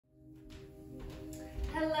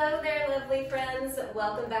Hello there, lovely friends.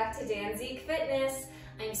 Welcome back to Dansique Fitness.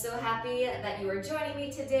 I'm so happy that you are joining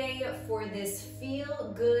me today for this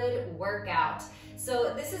feel good workout.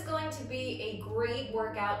 So this is going to be a great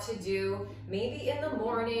workout to do maybe in the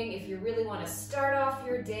morning if you really want to start off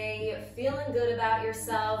your day feeling good about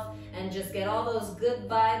yourself and just get all those good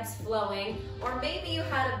vibes flowing. Or maybe you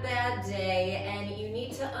had a bad day and you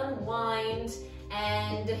need to unwind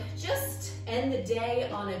and just end the day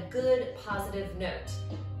on a good, positive note.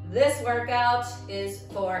 This workout is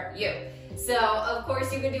for you. So, of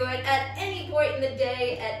course, you can do it at any point in the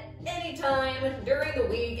day, at any time, during the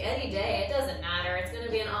week, any day. It doesn't matter. It's going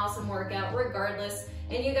to be an awesome workout regardless.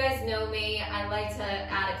 And you guys know me, I like to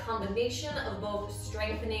add a combination of both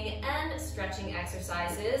strengthening and stretching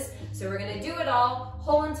exercises. So we're going to do it all,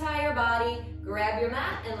 whole entire body. Grab your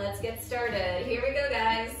mat and let's get started. Here we go,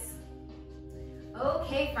 guys.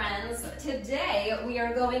 Okay, friends, today we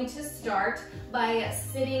are going to start by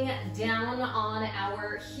sitting down on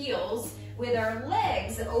our heels with our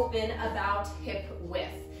legs open about hip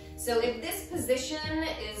width. So if this position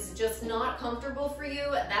is just not comfortable for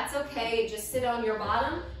you, that's okay. Just sit on your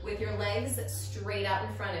bottom with your legs straight out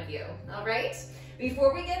in front of you, all right?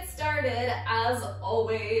 Before we get started, as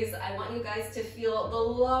always, I want you guys to feel the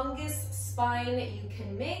longest spine you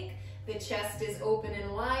can make. The chest is open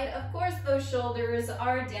and wide. Of course, those shoulders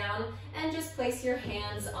are down, and just place your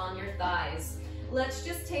hands on your thighs. Let's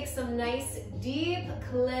just take some nice, deep,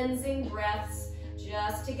 cleansing breaths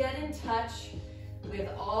just to get in touch with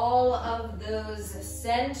all of those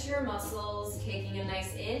center muscles. Taking a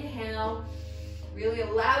nice inhale. Really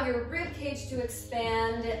allow your rib cage to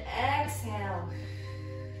expand. Exhale.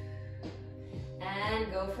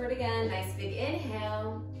 And go for it again. Nice big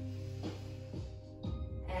inhale.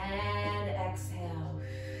 And exhale.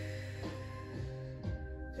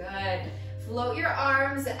 Good. Float your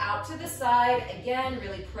arms out to the side. Again,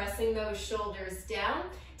 really pressing those shoulders down.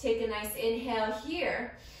 Take a nice inhale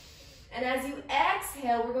here. And as you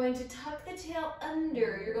exhale, we're going to tuck the tail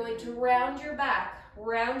under. You're going to round your back,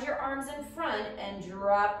 round your arms in front, and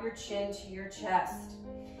drop your chin to your chest.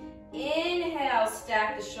 Inhale,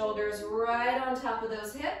 stack the shoulders right on top of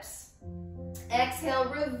those hips. Exhale,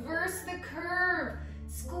 reverse the curve.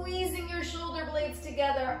 Squeezing your shoulder blades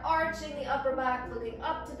together, arching the upper back, looking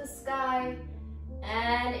up to the sky.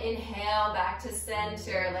 And inhale, back to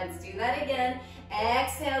center. Let's do that again.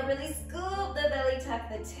 Exhale, really scoop the belly, tuck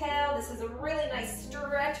the tail. This is a really nice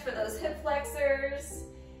stretch for those hip flexors.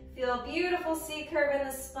 Feel a beautiful C curve in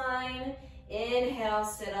the spine. Inhale,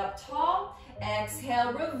 sit up tall.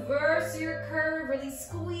 Exhale, reverse your curve, really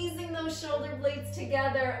squeezing those shoulder blades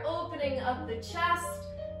together, opening up the chest.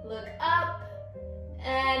 Look up.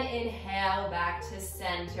 And inhale, back to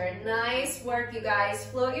center. Nice work, you guys.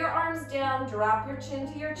 Float your arms down, drop your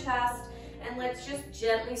chin to your chest, and let's just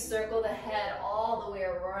gently circle the head all the way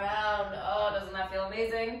around. Oh, doesn't that feel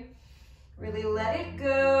amazing? Really let it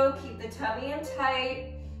go. Keep the tummy in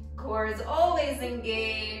tight. Core is always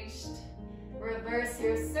engaged. Reverse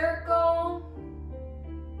your circle.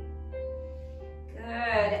 Good,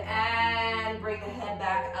 and bring the head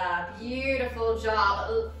back up. Beautiful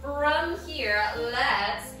job. From here,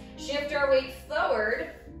 let's shift our weight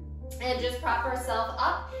forward and just prop ourselves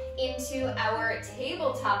up into our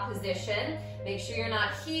tabletop position. Make sure you're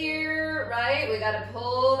not here, right? We gotta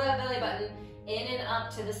pull that belly button in and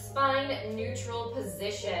up to the spine, neutral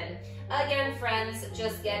position. Again, friends,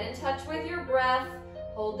 just get in touch with your breath.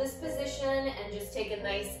 Hold this position and just take a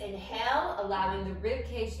nice inhale, allowing the rib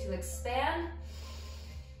cage to expand.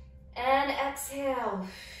 And exhale.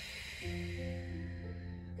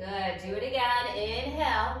 Good, do it again.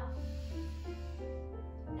 Inhale.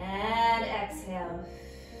 And exhale.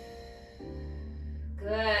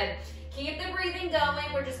 Good. Keep the breathing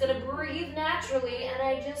going. We're just gonna breathe naturally, and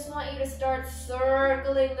I just want you to start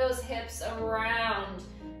circling those hips around.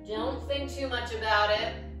 Don't think too much about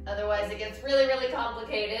it, otherwise it gets really, really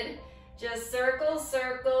complicated. Just circle,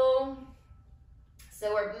 circle.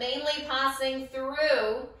 So we're mainly passing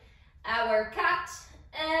through our cat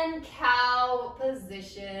and cow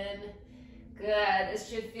position. Good, this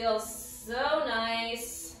should feel so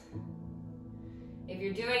nice. If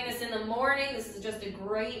you're doing this in the morning, this is just a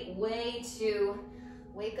great way to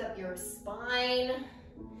wake up your spine.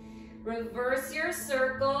 Reverse your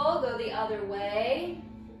circle, go the other way.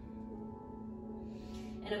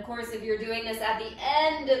 And of course, if you're doing this at the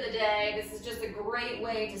end of the day, this is just a great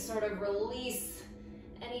way to sort of release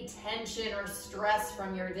any tension or stress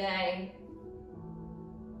from your day.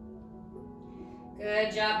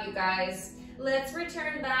 Good job, you guys. Let's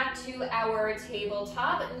return back to our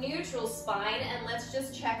tabletop, neutral spine, and let's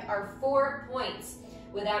just check our 4 points.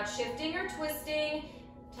 Without shifting or twisting,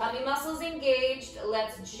 Tummy muscles engaged.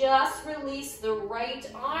 Let's just release the right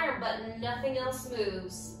arm, but nothing else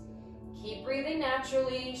moves. Keep breathing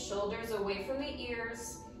naturally, shoulders away from the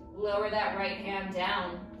ears. Lower that right hand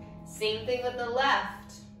down. Same thing with the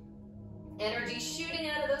left. Energy shooting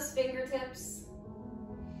out of those fingertips.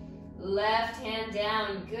 Left hand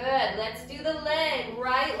down, good. Let's do the leg.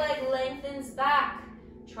 Right leg lengthens back.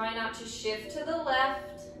 Try not to shift to the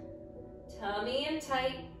left. Tummy in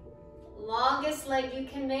tight. Longest leg you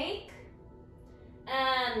can make.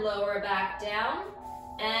 And lower back down.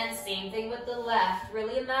 And same thing with the left.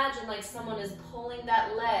 Really imagine like someone is pulling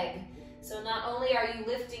that leg. So not only are you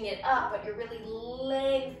lifting it up, but you're really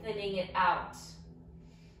lengthening it out.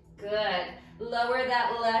 Good. Lower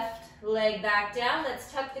that left leg back down.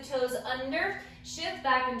 Let's tuck the toes under. Shift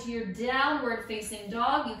back into your downward facing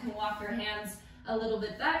dog. You can walk your hands a little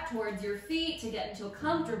bit back towards your feet to get into a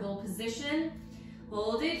comfortable position.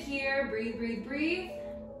 Hold it here. Breathe, breathe, breathe.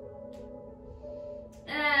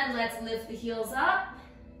 And let's lift the heels up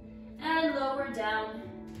and lower down.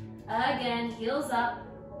 Again, heels up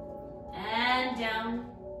and down.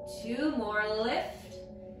 2 more. Lift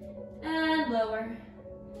and lower.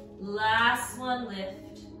 Last one,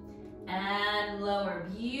 lift and lower.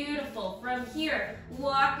 Beautiful. From here,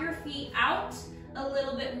 walk your feet out a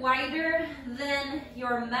little bit wider than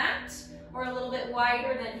your mat or a little bit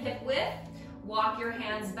wider than hip width. Walk your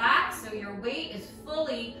hands back so your weight is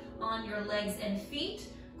fully on your legs and feet.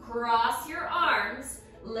 Cross your arms.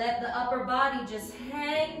 Let the upper body just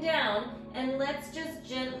hang down, and let's just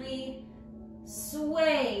gently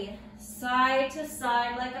sway side to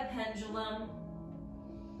side like a pendulum.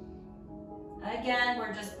 Again,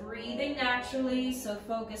 we're just breathing naturally, so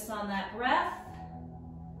focus on that breath.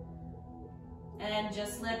 And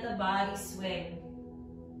just let the body swing.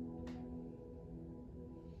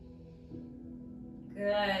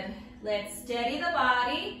 Good. Let's steady the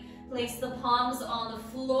body. Place the palms on the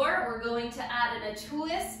floor. We're going to add in a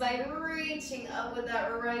twist by reaching up with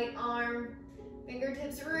that right arm.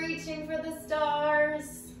 Fingertips reaching for the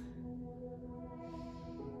stars.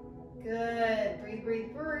 Good. Breathe,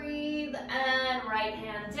 breathe, breathe. And right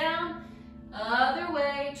hand down. Other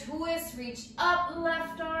way. Twist. Reach up.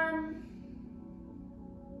 Left arm.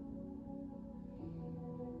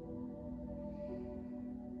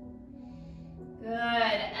 Good.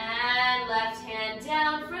 And left hand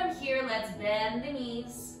down. From here, let's bend the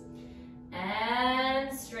knees.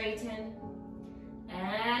 And straighten.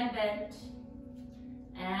 And bend.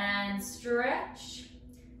 And stretch.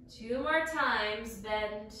 2 more times.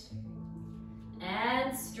 Bend.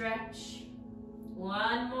 And stretch.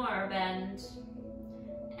 1 more, bend.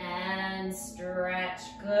 And stretch.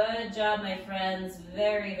 Good job, my friends.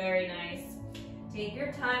 Very, very nice. Take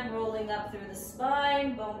your time rolling up through the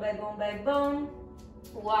spine, bone by bone by bone.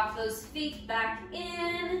 Walk those feet back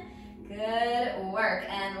in. Good work.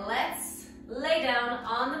 And let's lay down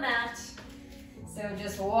on the mat. So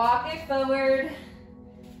just walk it forward.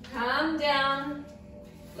 Come down.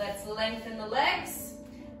 Let's lengthen the legs.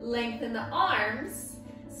 Lengthen the arms,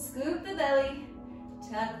 scoop the belly,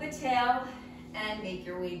 tuck the tail, and make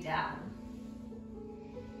your way down.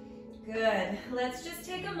 Good. Let's just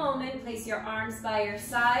take a moment, place your arms by your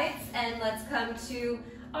sides, and let's come to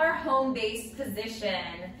our home base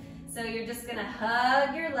position. So you're just gonna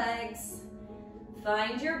hug your legs,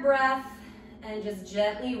 find your breath, and just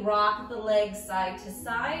gently rock the legs side to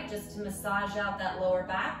side, just to massage out that lower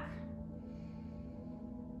back.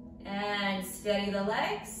 And steady the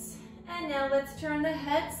legs. And now let's turn the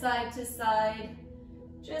head side to side,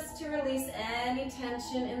 just to release any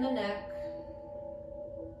tension in the neck.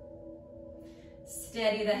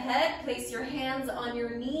 Steady the head, place your hands on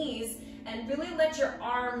your knees, and really let your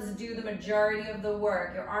arms do the majority of the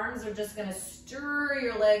work. Your arms are just gonna stir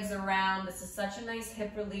your legs around. This is such a nice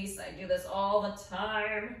hip release. I do this all the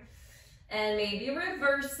time. And maybe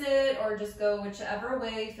reverse it, or just go whichever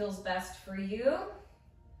way feels best for you.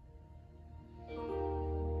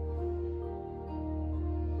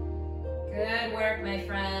 Good work, my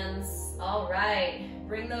friends. All right,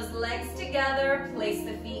 bring those legs together, place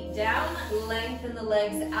the feet down, lengthen the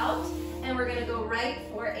legs out, and we're gonna go right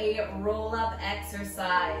for a roll-up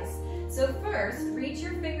exercise. So first, reach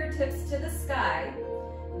your fingertips to the sky,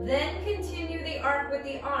 then continue the arc with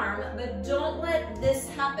the arm, but don't let this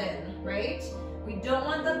happen, right? We don't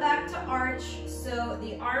want the back to arch, so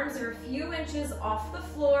the arms are a few inches off the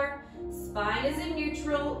floor, spine is in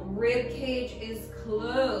neutral, rib cage is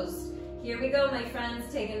closed. Here we go, my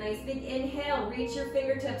friends. Take a nice big inhale. Reach your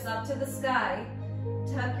fingertips up to the sky.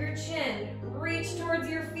 Tuck your chin. Reach towards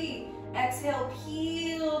your feet. Exhale,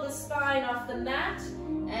 peel the spine off the mat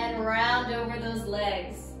and round over those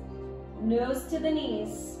legs. nose to the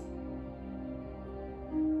knees.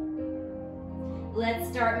 Let's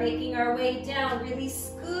start making our way down. Really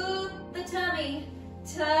scoop the tummy,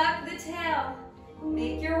 tuck the tail.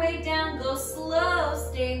 Make your way down, go slow,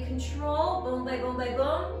 stay in control. Boom, by boom, by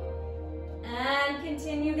boom. And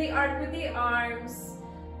continue the arc with the arms.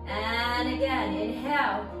 And again,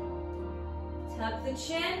 inhale. Tuck the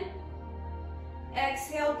chin.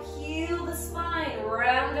 Exhale, peel the spine,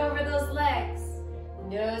 round over those legs.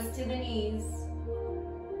 Nose to the knees.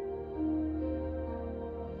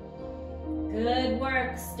 Good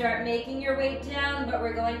work. Start making your way down, but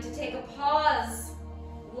we're going to take a pause.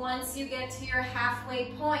 Once you get to your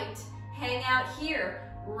halfway point, hang out here.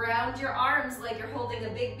 Round your arms like you're holding a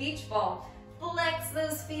big beach ball. Flex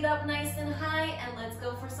those feet up nice and high, and let's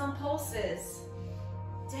go for some pulses.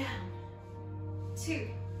 Down, 2,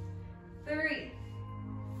 3,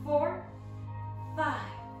 4, 5,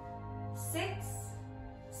 6,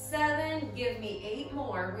 7. Give me 8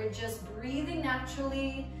 more. We're just breathing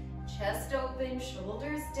naturally. Chest open,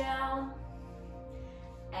 shoulders down.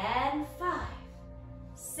 And 5,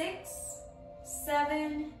 6,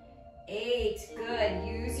 7, 8. Good.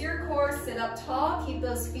 Use your core. Sit up tall. Keep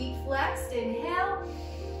those feet flexed. Inhale.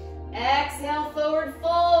 Exhale, forward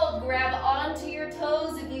fold. Grab onto your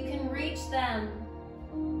toes if you can reach them.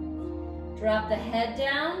 Drop the head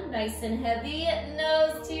down, nice and heavy.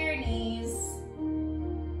 Nose to your knees.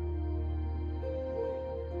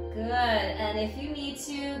 Good. And if you need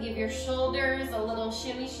to, give your shoulders a little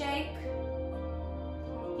shimmy shake.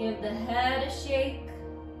 Give the head a shake.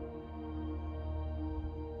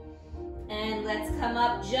 And let's come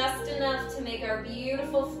up just enough to make our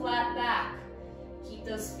beautiful flat back. Keep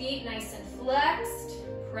those feet nice and flexed.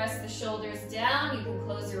 Press the shoulders down. You can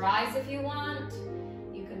close your eyes if you want.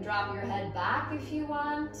 You can drop your head back if you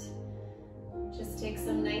want. Just take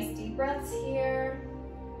some nice deep breaths here.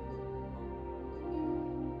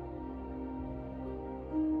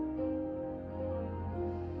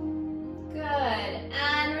 Good.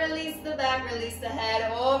 And release the back, release the head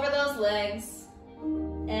over those legs.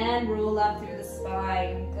 And roll up through the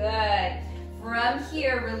spine. Good. From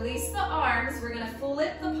here, release the arms. We're going to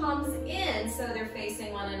flip the palms in so they're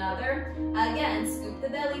facing one another. Again, scoop the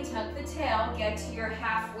belly, tuck the tail, get to your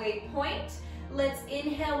halfway point. Let's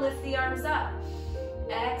inhale, lift the arms up.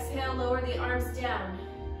 Exhale, lower the arms down.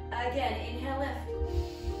 Again, inhale,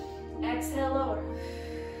 lift. Exhale, lower.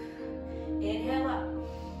 Inhale up.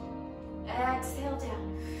 Exhale,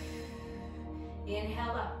 down.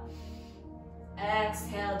 Inhale up.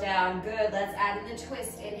 Exhale, down. Good. Let's add in the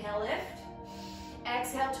twist. Inhale, lift.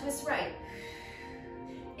 Exhale, twist right.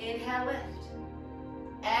 Inhale, lift.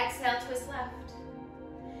 Exhale, twist left.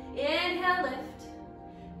 Inhale, lift.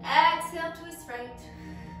 Exhale, twist right.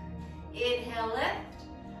 Inhale, lift.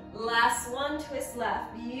 Last one, twist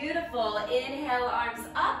left. Beautiful. Inhale, arms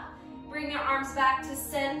up. Bring your arms back to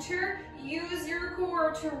center. Use your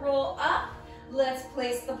core to roll up. Let's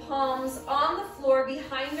place the palms on the floor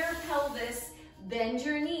behind our pelvis. Bend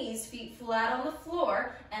your knees, feet flat on the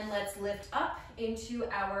floor, and let's lift up into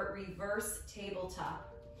our reverse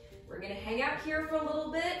tabletop. We're gonna hang out here for a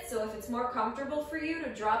little bit, so if it's more comfortable for you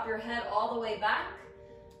to drop your head all the way back,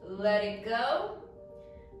 let it go.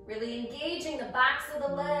 Really engaging the backs of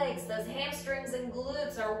the legs. Those hamstrings and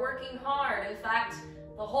glutes are working hard. In fact,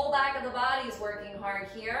 the whole back of the body is working hard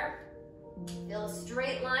here. Feel a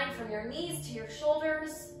straight line from your knees to your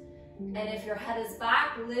shoulders. And if your head is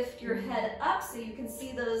back, lift your head up so you can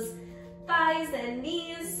see those thighs and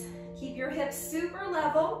knees. Keep your hips super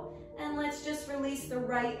level. And let's just release the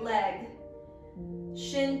right leg.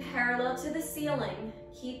 Shin parallel to the ceiling.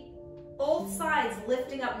 Keep both sides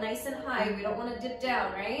lifting up nice and high. We don't want to dip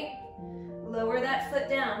down, right? Lower that foot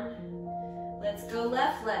down. Let's go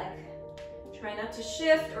left leg. Try not to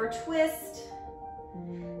shift or twist.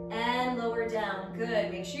 And lower down.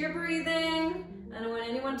 Good. Make sure you're breathing. I don't want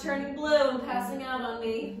anyone turning blue and passing out on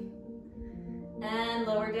me. And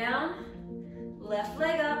lower down. Left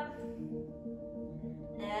leg up.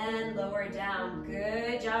 And lower down.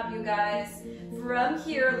 Good job, you guys. From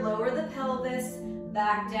here, lower the pelvis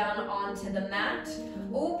back down onto the mat.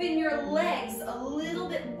 Open your legs a little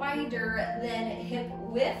bit wider than hip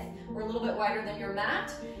width, or a little bit wider than your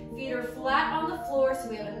mat. Feet are flat on the floor, so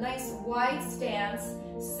we have a nice wide stance.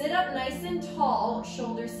 Sit up nice and tall,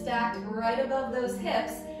 shoulders stacked right above those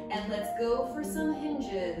hips, and let's go for some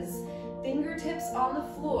hinges. Fingertips on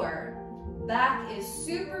the floor. Back is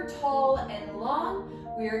super tall and long.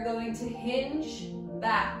 We are going to hinge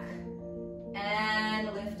back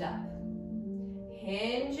and lift up.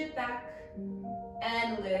 Hinge it back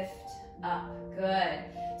and lift up. Good.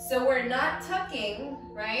 So we're not tucking,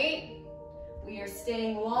 right? We are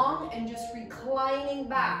staying long and just reclining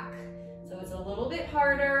back. So it's a little bit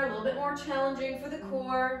harder, a little bit more challenging for the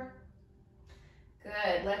core.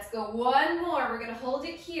 Good, let's go one more. We're gonna hold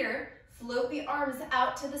it here. Float the arms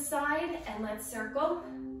out to the side and let's circle.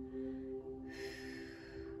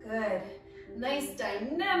 Good. Nice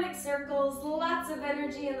dynamic circles, lots of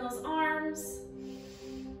energy in those arms.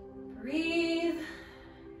 Breathe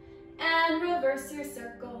and reverse your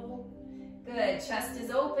circle. Good, chest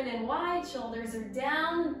is open and wide, shoulders are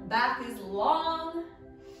down, back is long.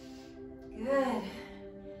 Good.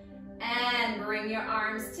 And bring your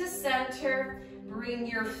arms to center. Bring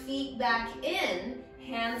your feet back in.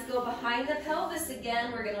 Hands go behind the pelvis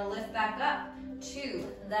again. We're gonna lift back up to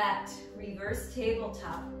that reverse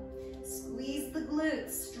tabletop. Squeeze the glutes,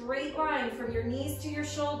 straight line from your knees to your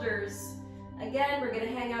shoulders. Again, we're gonna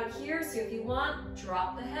hang out here, so if you want,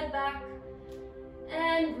 drop the head back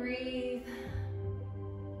and breathe.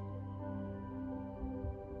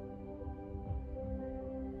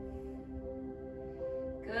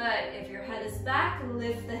 Good, if your head is back,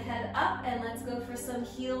 lift the head up and let's go for some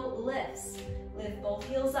heel lifts. Lift both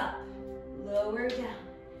heels up, lower down,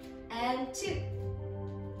 and 2,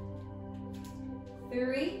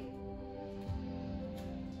 3,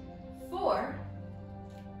 4,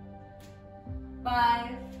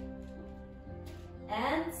 5,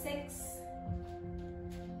 and 6,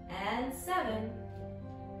 and 7.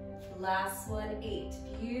 Last one, 8.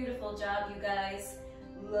 Beautiful job, you guys.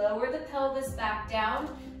 Lower the pelvis back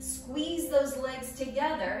down. Squeeze those legs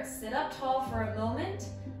together. Sit up tall for a moment.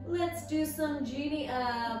 Let's do some genie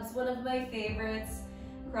abs, one of my favorites.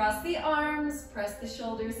 Cross the arms, press the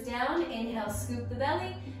shoulders down. Inhale, scoop the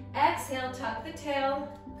belly. Exhale, tuck the tail.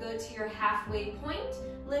 Go to your halfway point.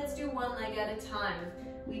 Let's do one leg at a time.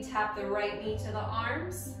 We tap the right knee to the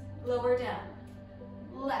arms. Lower down.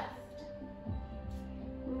 Left.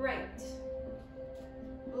 Right.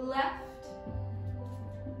 Left.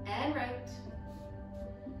 And right.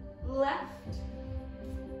 Left.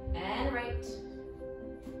 And right.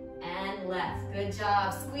 And left. Good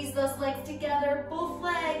job. Squeeze those legs together. Both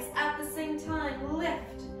legs at the same time.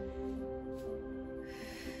 Lift.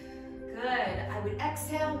 Good. I would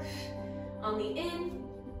exhale on the in.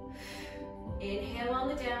 Inhale on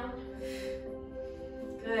the down.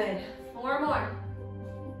 Good. 4 more.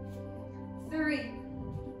 3,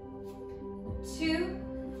 2,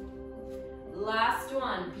 last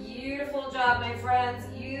one. Beautiful job, my friends.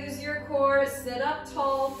 Use your core, sit up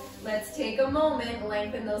tall. Let's take a moment,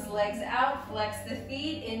 lengthen those legs out, flex the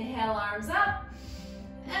feet, inhale, arms up.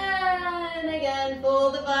 And again,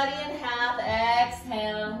 fold the body in half,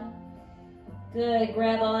 exhale. Good,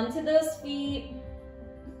 grab onto those feet.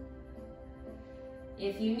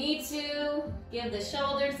 If you need to, give the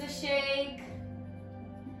shoulders a shake.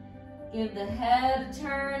 Give the head a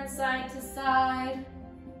turn side to side.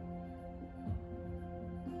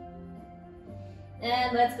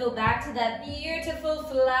 And let's go back to that beautiful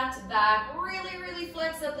flat back. Really, really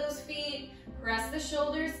flex up those feet. Press the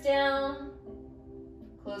shoulders down.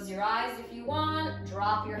 Close your eyes if you want.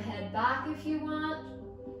 Drop your head back if you want.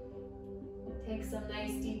 Take some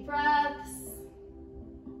nice deep breaths.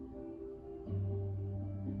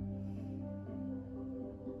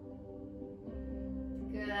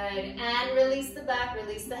 Good, and release the back,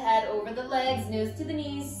 release the head over the legs, nose to the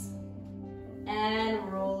knees, and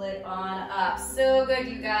roll it on up. So good,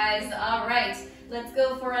 you guys. All right, let's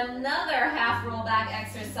go for another half roll back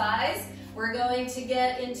exercise. We're going to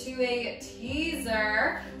get into a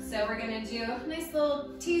teaser. So we're gonna do a nice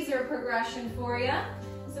little teaser progression for you.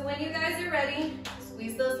 So when you guys are ready,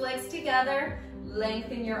 squeeze those legs together,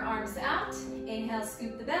 lengthen your arms out, inhale,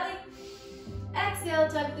 scoop the belly. Exhale,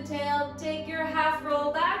 tuck the tail, take your half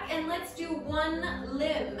roll back, and let's do one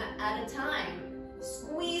limb at a time.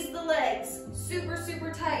 Squeeze the legs, super,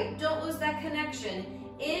 super tight. Don't lose that connection.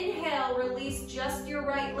 Inhale, release just your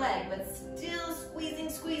right leg, but still squeezing,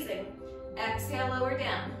 squeezing. Exhale, lower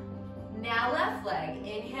down. Now left leg,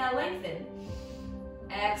 inhale, lengthen.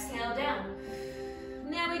 Exhale, down.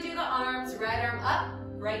 Now we do the arms, right arm up,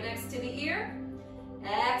 right next to the ear.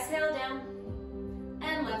 Exhale, down,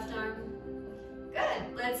 and left arm.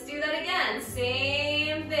 Good, let's do that again.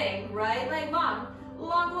 Same thing, right leg long.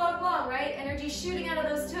 Long, long, long, right? Energy shooting out of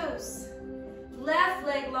those toes. Left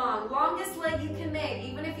leg long, longest leg you can make,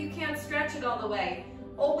 even if you can't stretch it all the way.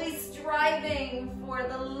 Always striving for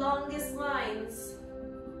the longest lines.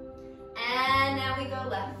 And now we go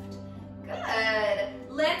left. Good.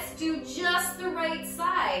 Let's do just the right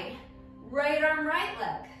side. Right arm, right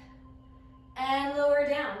leg. And lower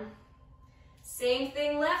down. Same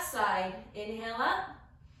thing, left side. Inhale up,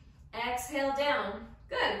 exhale down.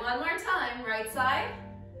 Good, one more time, right side.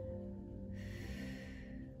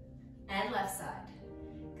 left side.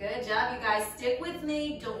 Good job, you guys. Stick with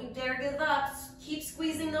me. Don't you dare give up. Keep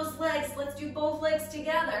squeezing those legs. Let's do both legs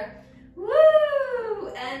together. Woo!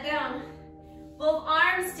 And down. Both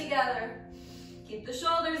arms together. Keep the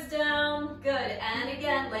shoulders down. Good. And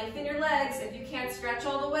again, lengthen your legs. If you can't stretch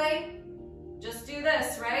all the way, just do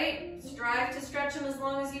this, right? Strive to stretch them as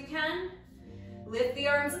long as you can. Lift the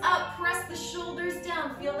arms up. Press the shoulders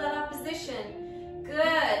down. Feel that opposition.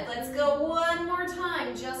 Good. Let's go one more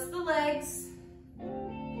time. Just the legs.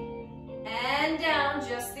 And down,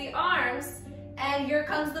 just the arms. And here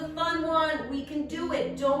comes the fun one. We can do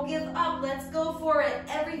it. Don't give up. Let's go for it.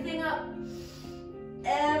 Everything up.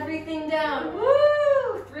 Everything down.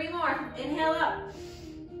 Woo! 3 more. Inhale up.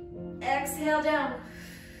 Exhale down.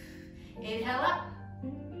 Inhale up.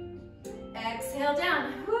 Exhale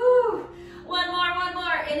down. Woo! One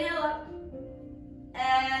more. Inhale up.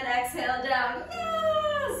 And exhale down.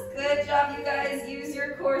 Yes! Good job, you guys. Use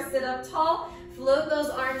your core, sit up tall. Float those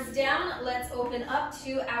arms down. Let's open up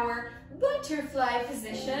to our butterfly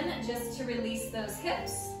position just to release those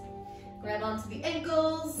hips. Grab onto the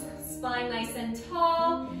ankles, spine nice and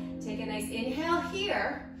tall. Take a nice inhale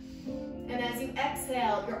here. And as you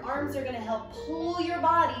exhale, your arms are gonna help pull your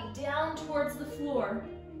body down towards the floor.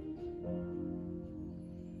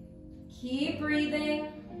 Keep breathing.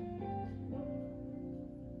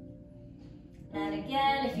 And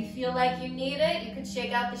again, if you feel like you need it, you could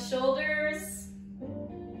shake out the shoulders.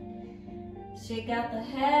 Shake out the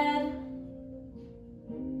head.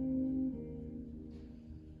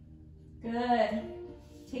 Good.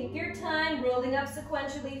 Take your time, rolling up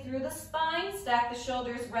sequentially through the spine. Stack the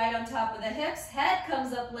shoulders right on top of the hips. Head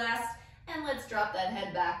comes up last, and let's drop that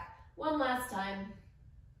head back. One last time.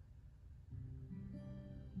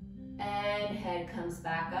 And head comes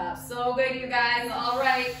back up. So good, you guys. All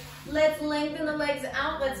right, let's lengthen the legs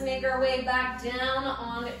out. Let's make our way back down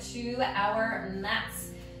onto our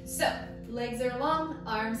mats. So, legs are long,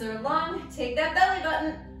 arms are long. Take that belly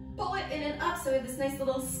button, pull it in and up so we have this nice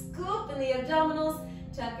little scoop in the abdominals.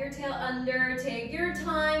 Tuck your tail under, take your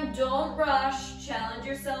time, don't rush. Challenge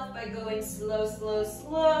yourself by going slow, slow,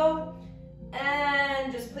 slow.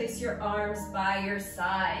 And just place your arms by your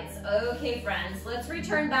sides. Okay, friends, let's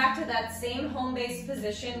return back to that same home-based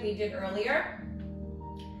position we did earlier.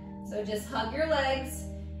 So just hug your legs.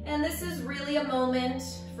 And this is really a moment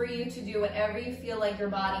for you to do whatever you feel like your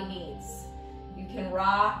body needs. You can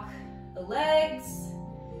rock the legs,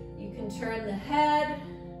 you can turn the head,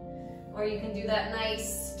 or you can do that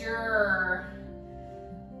nice stir.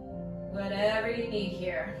 Whatever you need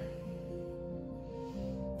here.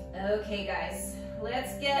 Okay, guys,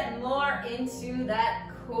 let's get more into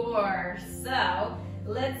that core. So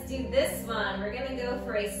let's do this one. We're gonna go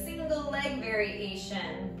for a single leg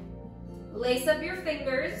variation. Lace up your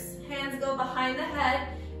fingers, hands go behind the head.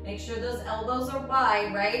 Make sure those elbows are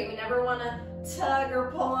wide, right? We never wanna tug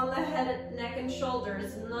or pull on the head, neck, and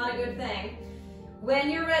shoulders. Not a good thing. When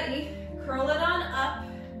you're ready, curl it on up,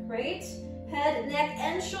 right? Head, neck,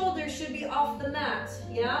 and shoulders should be off the mat,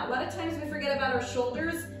 yeah? A lot of times we forget about our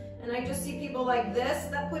shoulders, and I just see people like this.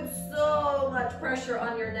 That puts so much pressure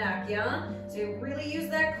on your neck, yeah? So you really use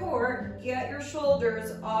that core, get your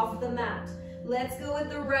shoulders off the mat. Let's go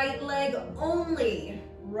with the right leg only.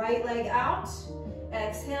 Right leg out,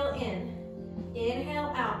 exhale in,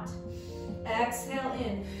 inhale out, exhale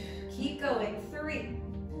in. Keep going, 3,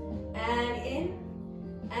 and in,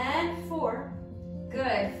 and 4.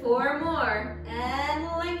 Good, 4 more, and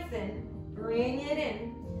lengthen, bring it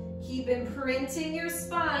in. Keep imprinting your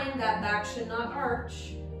spine, that back should not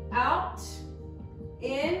arch. Out,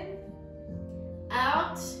 in,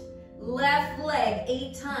 out, left leg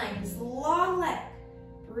 8 times, long leg,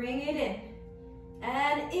 bring it in,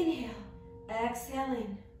 and inhale, exhale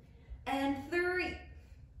in, and 3,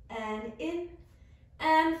 and in,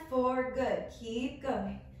 and 4, good, keep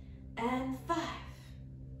going, and 5,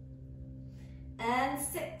 and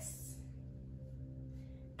 6,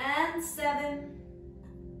 and 7,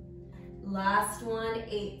 last one,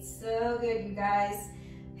 8. So good, you guys.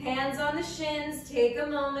 Hands on the shins, take a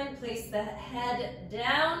moment, place the head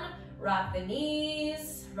down, rock the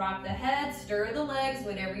knees, rock the head, stir the legs,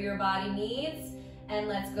 whatever your body needs, and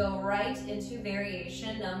let's go right into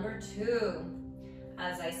variation number 2.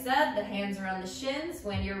 As I said, the hands are on the shins.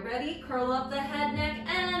 When you're ready, curl up the head, neck,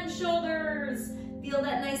 and shoulders. Feel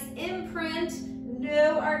that nice imprint.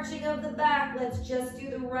 No arching of the back. Let's just do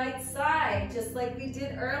the right side, just like we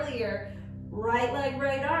did earlier. Right leg,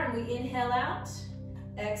 right arm. We inhale out.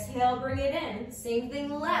 Exhale, bring it in. Same thing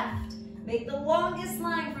left. Make the longest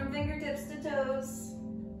line from fingertips to toes.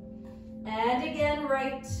 And again,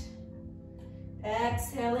 right.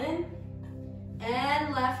 Exhale in.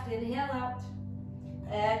 and left. Inhale out.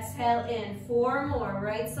 Exhale in. 4 more.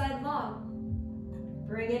 Right side long.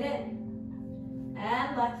 Bring it in.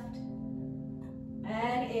 And left.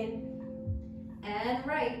 And in. And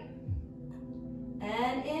right.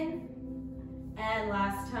 And in. And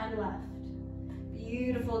last time left.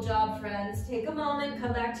 Beautiful job, friends. Take a moment,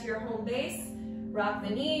 come back to your home base. Rock the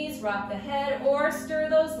knees, rock the head, or stir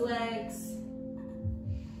those legs.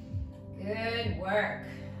 Good work.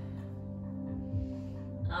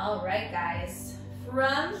 All right, guys.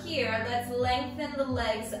 From here, let's lengthen the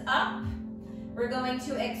legs up. We're going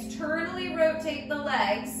to externally rotate the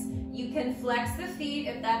legs. You can flex the feet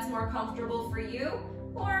if that's more comfortable for you,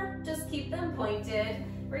 or just keep them pointed.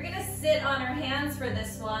 We're gonna sit on our hands for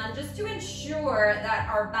this one, just to ensure that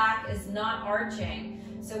our back is not arching.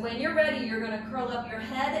 So when you're ready, you're gonna curl up your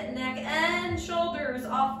head, neck, and shoulders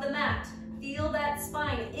off the mat. Feel that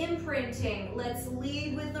spine imprinting. Let's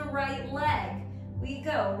lead with the right leg. We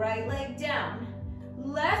go, right leg down,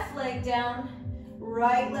 left leg down,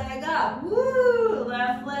 right leg up. Woo,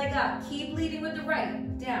 left leg up. Keep leading with the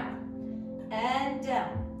right, down, and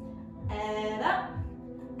up.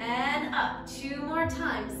 And up. 2 more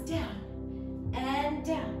times. Down, and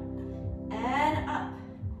up,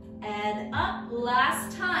 and up.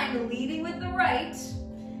 Last time, leading with the right.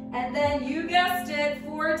 And then you guessed it,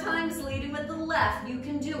 4 times leading with the left. You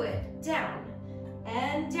can do it. Down,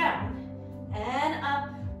 and up,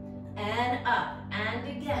 and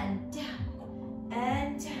again. Down,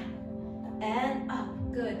 and up.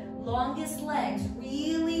 Good. Longest legs.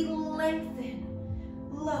 Really lengthen.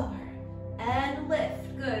 Lower. And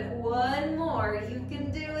lift. Good. 1 more. You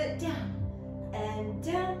can do it. Down,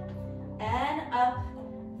 and up.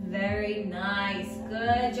 Very nice.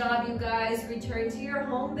 Good job, you guys. Return to your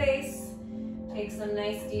home base. Take some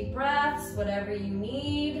nice deep breaths, whatever you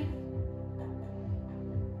need.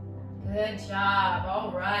 Good job.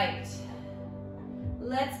 All right.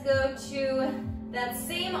 Let's go to that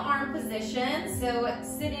same arm position. So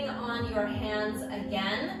sitting on your hands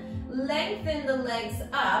again. Lengthen the legs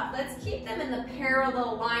up. Let's keep them in the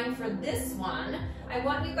parallel line for this one. I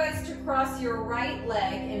want you guys to cross your right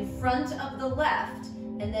leg in front of the left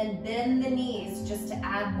and then bend the knees just to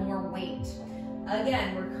add more weight.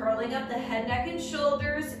 Again, we're curling up the head, neck, and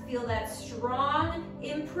shoulders. Feel that strong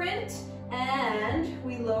imprint, and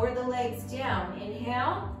we lower the legs down.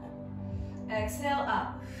 Inhale, exhale,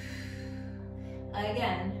 up.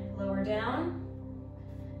 Again, lower down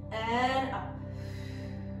and up.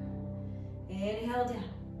 Inhale down,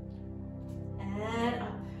 and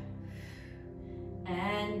up,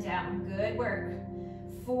 and down. Good work.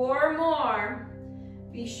 4 more.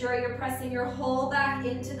 Be sure you're pressing your whole back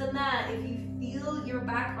into the mat. If you feel your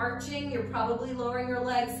back arching, you're probably lowering your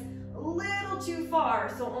legs a little too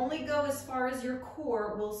far, so only go as far as your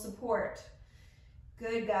core will support.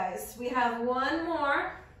 Good, guys. We have 1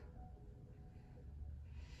 more.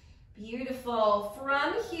 Beautiful.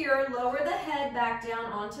 From here, lower the head back down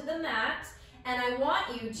onto the mat. And I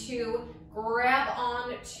want you to grab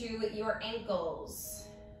on to your ankles.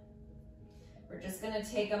 We're just gonna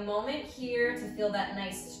take a moment here to feel that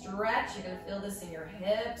nice stretch. You're gonna feel this in your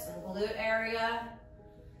hips and glute area.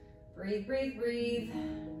 Breathe, breathe, breathe.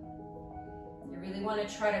 You really wanna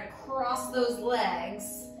try to cross those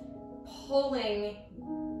legs, pulling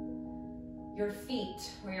your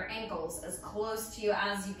feet or your ankles as close to you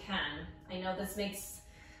as you can. I know this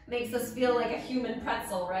makes us feel like a human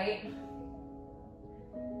pretzel, right?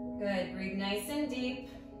 Good, breathe nice and deep.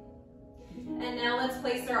 And now let's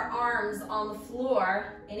place our arms on the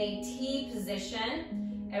floor in a T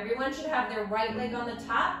position. Everyone should have their right leg on the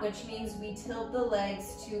top, which means we tilt the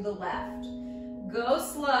legs to the left. Go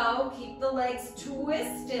slow, keep the legs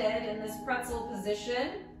twisted in this pretzel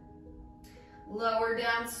position. Lower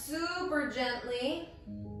down super gently.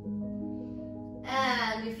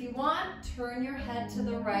 And if you want, turn your head to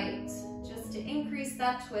the right, just to increase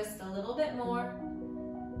that twist a little bit more.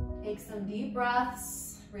 Take some deep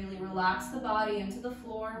breaths, really relax the body into the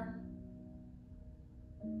floor.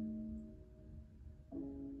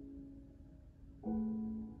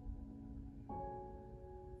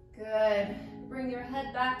 Good. Bring your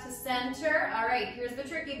head back to center. All right, here's the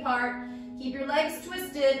tricky part. Keep your legs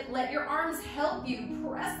twisted. Let your arms help you.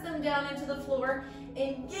 Press them down into the floor.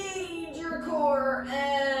 Engage your core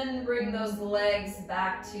and bring those legs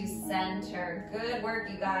back to center. Good work,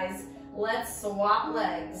 you guys. Let's swap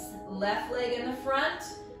legs. Left leg in the front,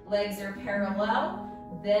 legs are parallel.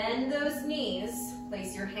 Bend those knees.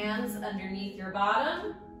 Place your hands underneath your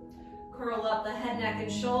bottom. Curl up the head, neck,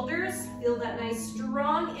 and shoulders. Feel that nice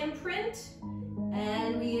strong imprint.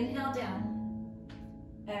 And we inhale down.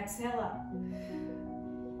 Exhale up.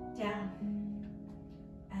 Down.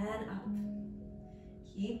 and up.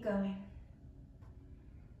 Keep going.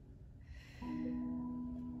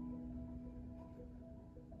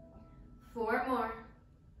 Four more.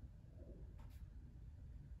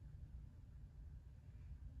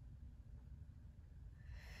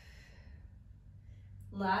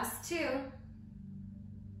 Last two.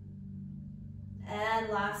 And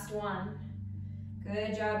last one.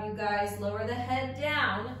 Good job, you guys. Lower the head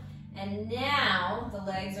down. And now the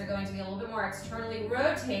legs are going to be a little bit more externally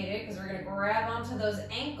rotated because we're going to grab onto those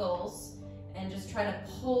ankles and just try to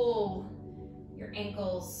pull your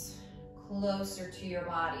ankles closer to your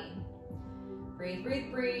body. Breathe,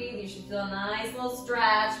 breathe, breathe. You should feel a nice little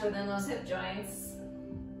stretch within those hip joints.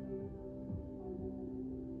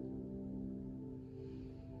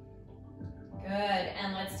 Good,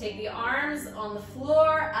 and let's take the arms on the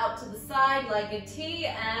floor, out to the side like a T,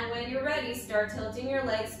 and when you're ready, start tilting your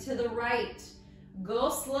legs to the right. Go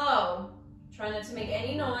slow. Try not to make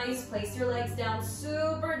any noise. Place your legs down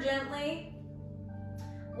super gently.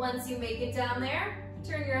 Once you make it down there,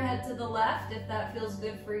 turn your head to the left if that feels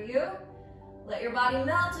good for you. Let your body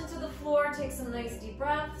melt into the floor. Take some nice deep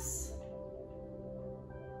breaths.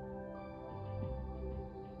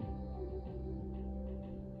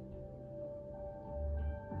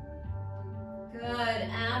 Good,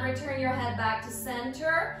 and return your head back to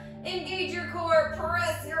center. Engage your core,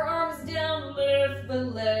 press your arms down, lift the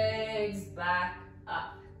legs back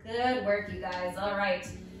up. Good work, you guys. All right,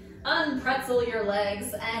 unpretzel your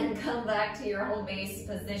legs and come back to your home base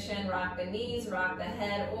position. Rock the knees, rock the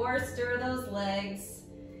head, or stir those legs.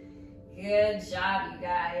 Good job, you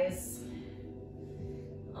guys.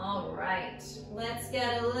 All right, let's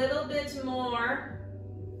get a little bit more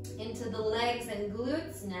into the legs and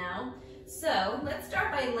glutes now. So let's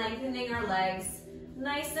start by lengthening our legs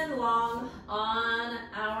nice and long on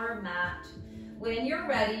our mat. When you're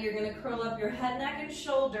ready, you're going to curl up your head, neck, and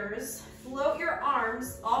shoulders, float your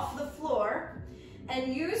arms off the floor,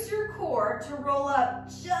 and use your core to roll up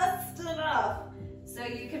just enough so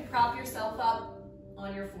you can prop yourself up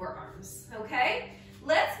on your forearms, okay?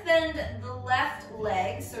 Let's bend the left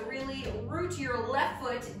leg, so really root your left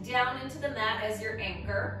foot down into the mat as your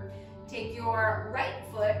anchor. Take your right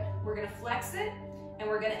foot, we're gonna flex it, and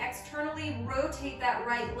we're gonna externally rotate that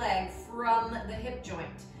right leg from the hip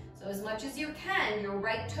joint. So as much as you can, your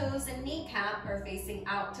right toes and kneecap are facing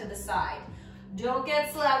out to the side. Don't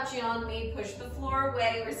get slouchy on me, push the floor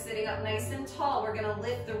away. We're sitting up nice and tall. We're gonna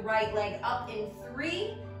lift the right leg up in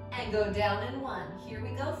 3 and go down in 1. Here we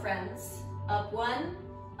go, friends. Up 1,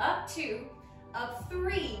 up 2, up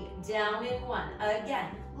 3, down in 1. Again,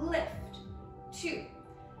 lift, 2,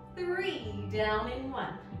 3, down in 1.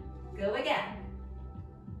 Go again.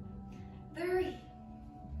 3.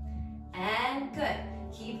 And good.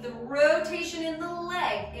 Keep the rotation in the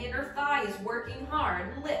leg. Inner thigh is working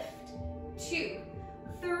hard. Lift. 2,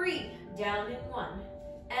 3, down in 1.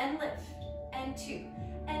 And lift. And 2.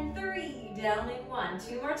 And 3, down in 1.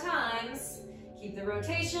 2 more times. Keep the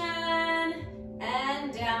rotation.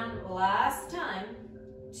 And down. Last time.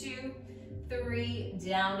 2, 3,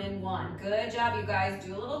 down in 1. Good job, you guys.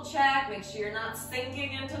 Do a little check. Make sure you're not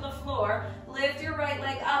sinking into the floor. Lift your right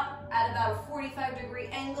leg up at about a 45-degree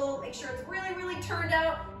angle. Make sure it's really, really turned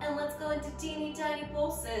out. And let's go into teeny tiny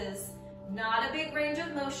pulses. Not a big range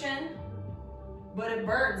of motion, but it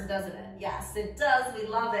burns, doesn't it? Yes, it does. We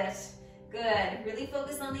love it. Good. Really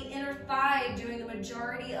focus on the inner thigh, doing the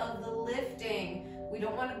majority of the lifting. We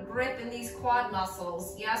don't want to grip in these quad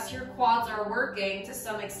muscles. Yes, your quads are working to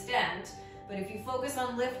some extent, but if you focus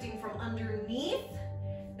on lifting from underneath,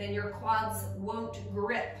 then your quads won't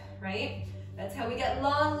grip, right? That's how we get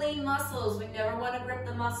long, lean muscles. We never want to grip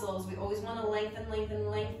the muscles. We always want to lengthen, lengthen,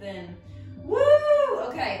 lengthen. Woo!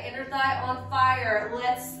 Okay, inner thigh on fire.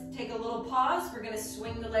 Let's take a little pause. We're going to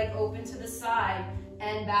swing the leg open to the side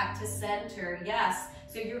and back to center. Yes.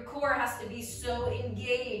 So your core has to be so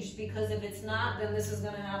engaged, because if it's not, then this is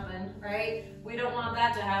going to happen, right? We don't want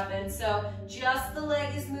that to happen. So just the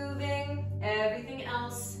leg is moving. Everything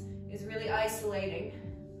else is really isolating.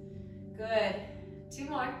 Good. 2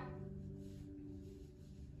 more.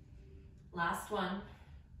 Last one.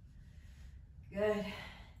 Good.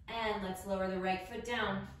 And let's lower the right foot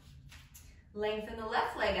down. Lengthen the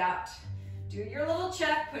left leg out. Do your little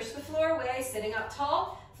check. Push the floor away. Sitting up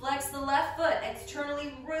tall. Flex the left foot,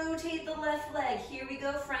 externally rotate the left leg. Here we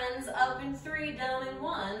go, friends. Up in 3, down in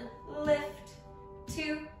 1. Lift,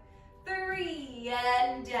 2, 3,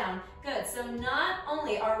 and down. Good, so not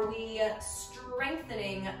only are we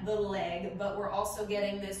strengthening the leg, but we're also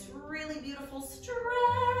getting this really beautiful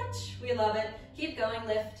stretch. We love it. Keep going,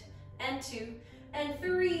 lift, and 2, and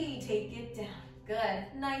 3. Take it down. Good.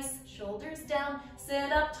 Nice. Shoulders down.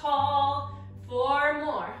 Sit up tall. 4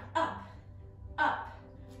 more. Up, up,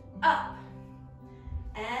 up.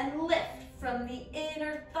 And lift from the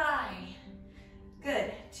inner thigh.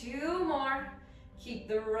 Good. 2 more. Keep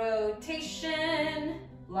the rotation.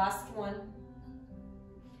 Last one.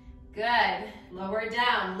 Good. Lower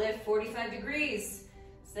down. Lift 45 degrees.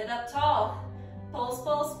 Sit up tall. Pulse,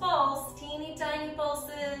 pulse, pulse. Teeny tiny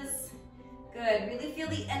pulses. Good. Really feel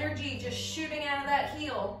the energy just shooting out of that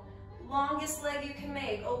heel. Longest leg you can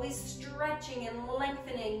make. Always stretching and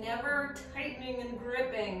lengthening. Never tightening and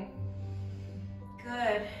gripping.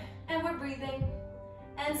 Good. And we're breathing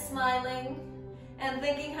and smiling and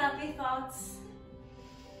thinking happy thoughts.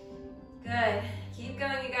 Good. Keep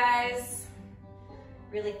going, you guys.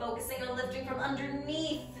 Really focusing on lifting from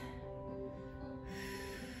underneath.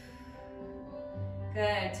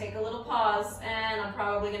 Good. Take a little pause, and I'm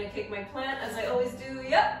probably going to kick my plant as I always do.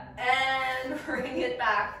 Yep. And bring it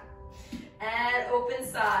back. And open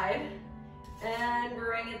side. And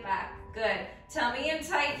bring it back. Good. Tummy in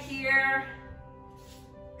tight here.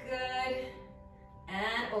 Good.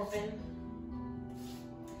 And open.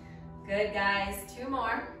 Good, guys. 2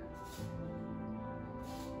 more.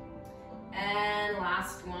 And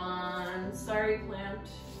last one. Sorry, plant.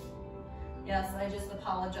 Yes, I just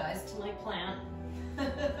apologized to my plant.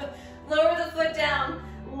 Lower the foot down.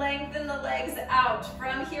 Lengthen the legs out.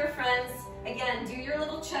 From here, friends, again, do your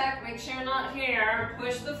little check. Make sure you're not here.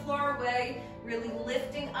 Push the floor away. Really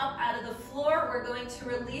lifting up out of the floor. We're going to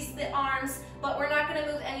release the arms, but we're not going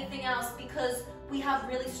to move anything else because we have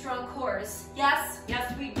really strong cores. Yes?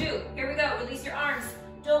 Yes, we do. Here we go. Release your arms.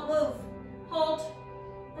 Don't move. Hold.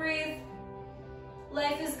 Breathe.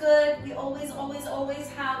 Life is good. We always, always, always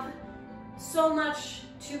have so much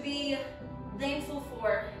to be thankful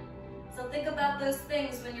for. So think about those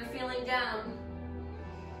things when you're feeling down.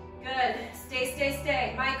 Good. Stay, stay,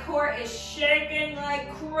 stay. My core is shaking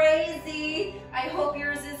like crazy. I hope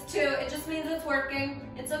yours is too. It just means it's working.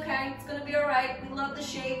 It's okay. It's gonna be all right. We love the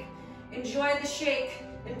shake. Enjoy the shake.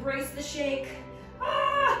 Embrace the shake.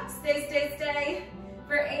 Ah! Stay, stay, stay.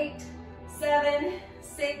 For 8, 7,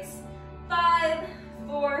 6, 5,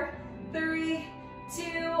 4, 3, 2,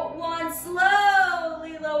 1.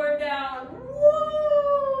 Slowly lower down.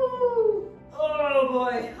 Woo! Oh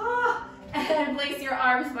boy. Ah! And place your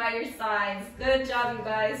arms by your sides. Good job, you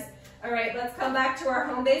guys. All right, let's come back to our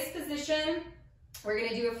home base position. We're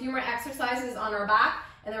gonna do a few more exercises on our back,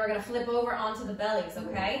 and then we're gonna flip over onto the bellies,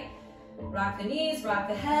 okay? Rock the knees, rock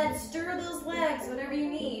the head, stir those legs, whatever you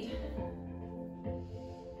need.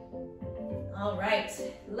 All right,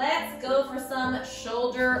 let's go for some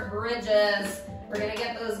shoulder bridges. We're gonna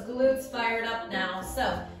get those glutes fired up now.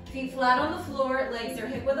 So, feet flat on the floor, legs are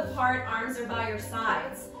hip width apart, arms are by your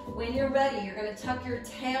sides. When you're ready, you're gonna tuck your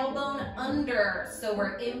tailbone under, so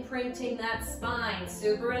we're imprinting that spine,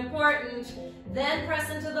 super important. Then press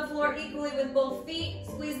into the floor equally with both feet,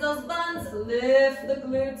 squeeze those buns, lift the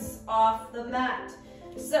glutes off the mat.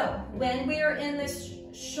 So, when we are in this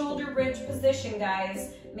shoulder bridge position,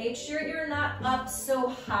 guys, make sure you're not up so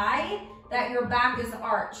high that your back is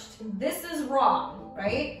arched. This is wrong,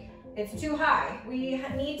 right? It's too high. We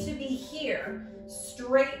need to be here.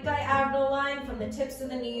 Straight diagonal line from the tips of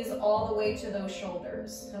the knees all the way to those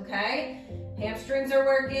shoulders, okay? Hamstrings are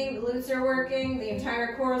working, glutes are working, the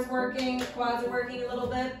entire core is working, quads are working a little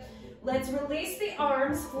bit. Let's release the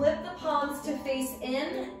arms, flip the palms to face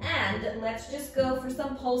in, and let's just go for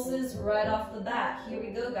some pulses right off the bat. Here we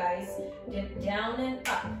go, guys. Dip down and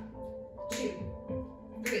up. 2,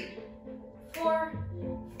 3, 4,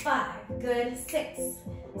 5. Good. 6,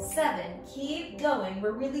 7. Keep going.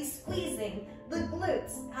 We're really squeezing the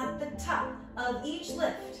glutes at the top of each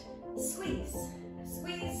lift. Squeeze,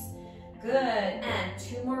 squeeze. Good. And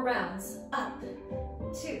 2 more rounds. Up.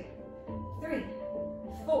 2, 3,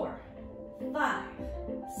 4, 5,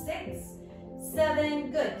 6,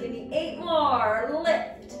 7. Good. Give me 8 more.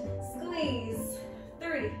 Lift, squeeze.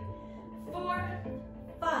 3, 4,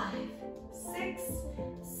 5, 6,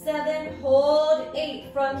 7. Hold.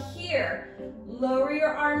 8. From here, lower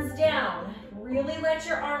your arms down. Really let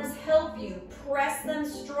your arms help you. Press them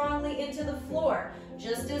strongly into the floor,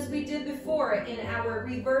 just as we did before in our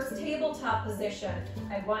reverse tabletop position.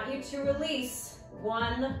 I want you to release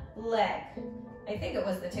one leg. I think it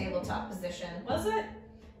was the tabletop position. Was it?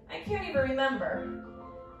 I can't even remember.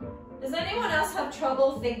 Does anyone else have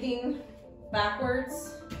trouble thinking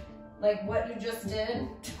backwards? Like what you just did?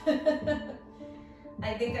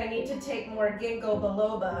 I think I need to take more ginkgo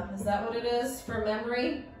biloba. Is that what it is for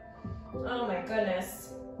memory? Oh my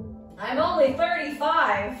goodness. I'm only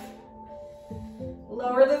 35.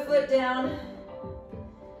 Lower the foot down.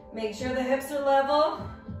 Make sure the hips are level.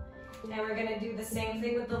 And we're gonna do the same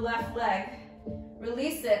thing with the left leg.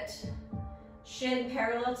 Release it. Shin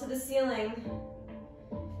parallel to the ceiling.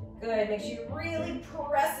 Good, make sure you're really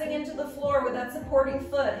pressing into the floor with that supporting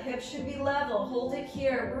foot. Hips should be level, hold it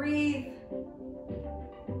here, breathe.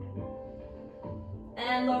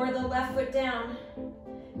 And lower the left foot down.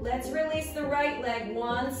 Let's release the right leg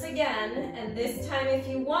once again, and this time if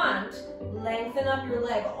you want, lengthen up your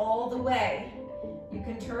leg all the way. You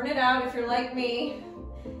can turn it out if you're like me.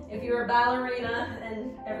 If you're a ballerina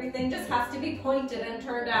and everything just has to be pointed and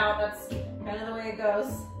turned out, that's kind of the way it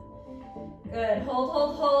goes. Good, hold,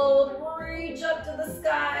 hold, hold, reach up to the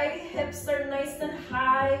sky, hips are nice and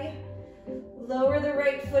high. Lower the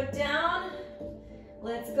right foot down.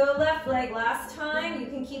 Let's go left leg, last time. You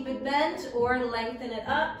can keep it bent or lengthen it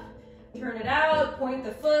up. Turn it out, point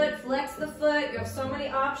the foot, flex the foot. You have so many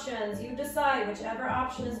options. You decide whichever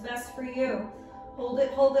option is best for you. Hold it,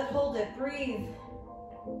 hold it, hold it, breathe.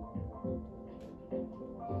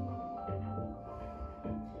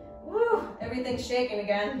 Woo, everything's shaking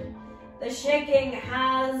again. The shaking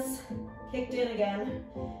has kicked in again.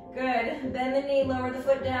 Good, bend the knee, lower the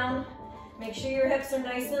foot down. Make sure your hips are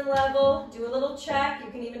nice and level. Do a little check.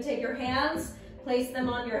 You can even take your hands, place them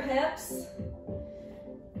on your hips.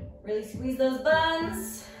 Really squeeze those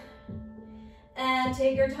buns. And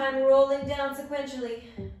take your time rolling down sequentially.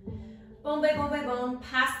 Bone by bone by bone.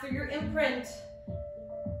 Pass through your imprint.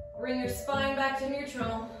 Bring your spine back to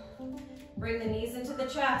neutral. Bring the knees into the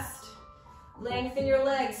chest. Lengthen your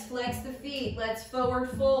legs, flex the feet. Let's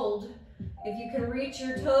forward fold. If you can reach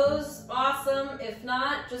your toes, awesome. If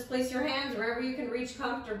not, just place your hands wherever you can reach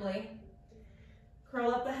comfortably.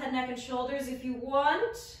 Curl up the head, neck, and shoulders if you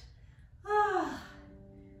want. Hold,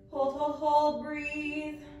 hold, hold,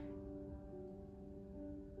 breathe.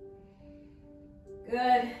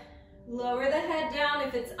 Good. Lower the head down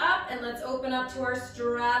if it's up, and let's open up to our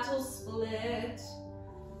straddle split.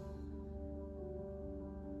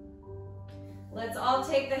 Let's all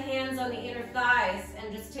take the hands on the inner thighs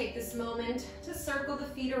and just take this moment to circle the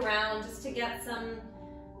feet around just to get some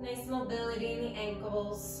nice mobility in the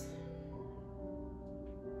ankles.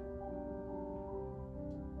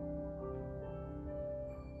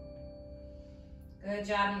 Good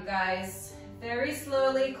job, you guys. Very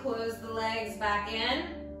slowly close the legs back in.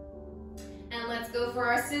 And let's go for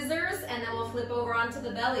our scissors, and then we'll flip over onto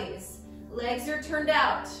the bellies. Legs are turned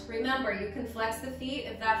out. Remember, you can flex the feet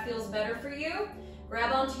if that feels better for you.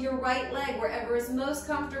 Grab onto your right leg wherever is most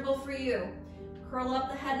comfortable for you. Curl up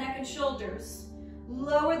the head, neck, and shoulders.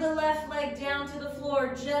 Lower the left leg down to the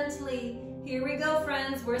floor gently. Here we go,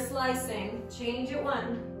 friends. We're slicing. Change it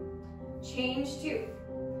 1. Change 2.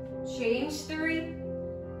 Change 3.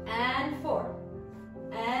 And 4.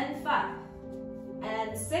 And 5.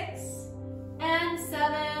 And 6. And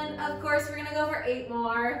 7. Of course, we're gonna go for 8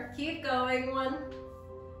 more. Keep going. 1,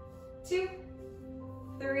 2,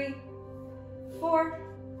 3, 4,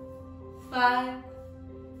 5,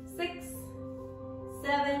 6,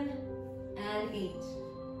 7, and 8.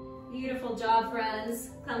 Beautiful job,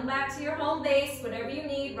 friends. Come back to your home base, whatever you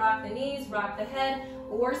need. Rock the knees, rock the head,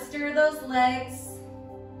 or stir those legs.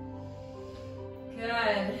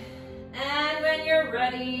 Good. And when you're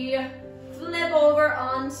ready, flip over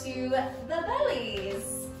onto the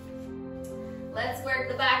bellies. Let's work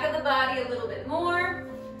the back of the body a little bit more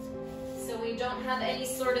so we don't have any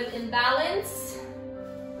sort of imbalance.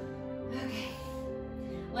 Okay.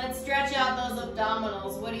 Let's stretch out those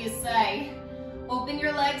abdominals. What do you say? Open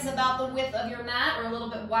your legs about the width of your mat or a little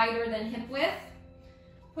bit wider than hip width.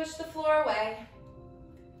 Push the floor away.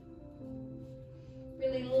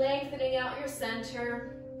 Really lengthening out your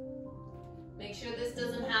center. Make sure this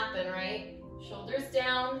doesn't happen, right? Shoulders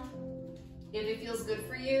down. If it feels good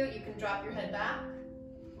for you, you can drop your head back.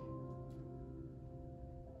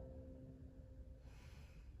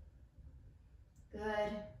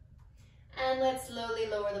 Good. And let's slowly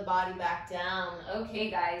lower the body back down.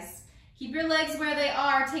 Okay, guys. Keep your legs where they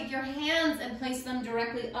are. Take your hands and place them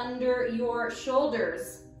directly under your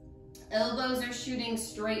shoulders. Elbows are shooting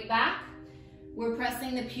straight back. We're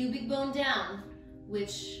pressing the pubic bone down,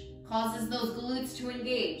 which causes those glutes to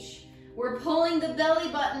engage. We're pulling the belly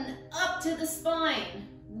button up to the spine.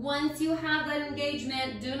 Once you have that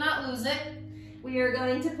engagement, do not lose it. We are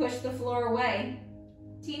going to push the floor away.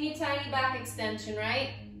 Teeny tiny back extension,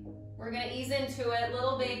 right? We're gonna ease into it,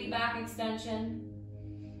 little baby back extension.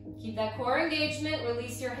 Keep that core engagement,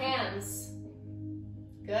 release your hands.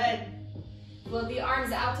 Good. Float the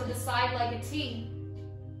arms out to the side like a T.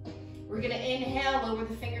 We're gonna inhale, lower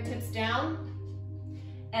the fingertips down.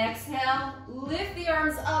 Exhale, lift the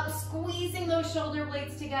arms up, squeezing those shoulder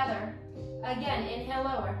blades together. Again, inhale,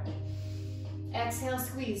 lower. Exhale,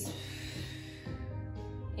 squeeze.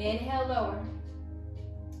 Inhale, lower.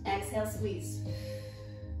 Exhale, squeeze.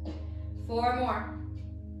 4 more.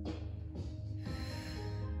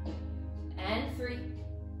 And 3.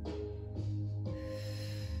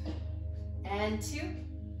 And 2.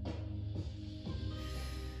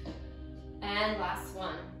 And last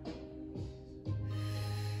one.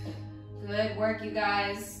 Good work, you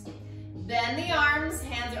guys. Bend the arms,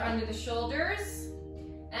 hands are under the shoulders,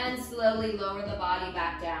 and slowly lower the body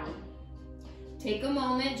back down. Take a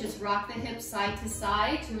moment, just rock the hips side to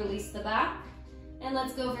side to release the back. And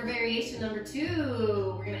let's go for variation number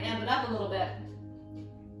 2. We're gonna amp it up a little bit.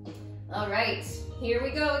 All right, here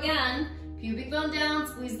we go again. Pubic bone down,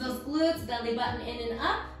 squeeze those glutes, belly button in and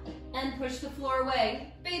up, and push the floor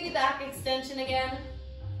away. Baby back extension again.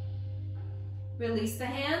 Release the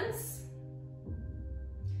hands.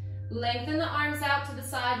 Lengthen the arms out to the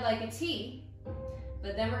side like a T,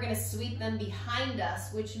 but then we're gonna sweep them behind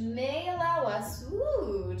us, which may allow us,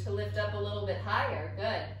 to lift up a little bit higher.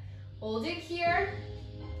 Good. Hold it here.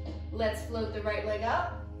 Let's float the right leg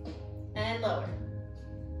up, and lower,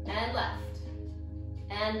 and left,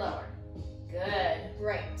 and lower. Good.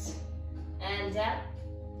 Right, and down,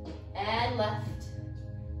 and left,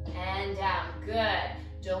 and down. Good.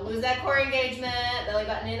 Don't lose that core engagement. Belly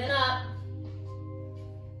button in and up.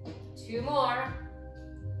 2 more.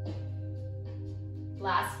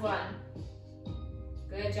 Last one.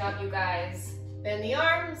 Good job, you guys. Bend the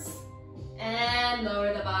arms and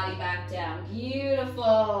lower the body back down.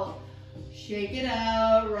 Beautiful. Shake it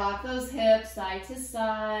out. Rock those hips side to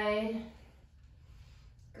side.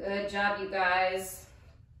 Good job, you guys.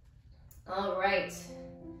 All right.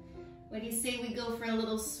 What do you say we go for a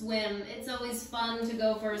little swim? It's always fun to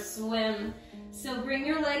go for a swim. So bring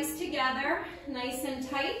your legs together, nice and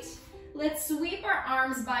tight. Let's sweep our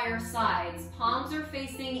arms by our sides. Palms are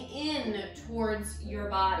facing in towards your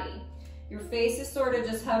body. Your face is sort of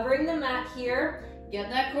just hovering the mat here. Get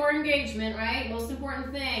that core engagement, right? Most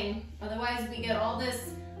important thing. Otherwise, we get all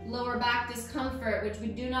this lower back discomfort, which we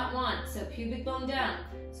do not want. So pubic bone down.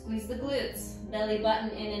 Squeeze the glutes. Belly button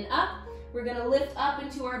in and up. We're gonna lift up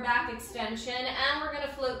into our back extension, and we're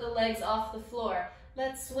gonna float the legs off the floor.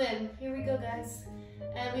 Let's swim. Here we go, guys.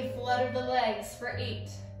 And we flutter the legs for 8,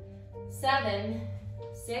 7,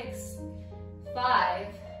 6, 5,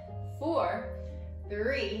 4,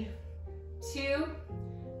 3, 2,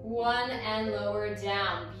 1, and lower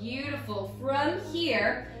down. Beautiful. From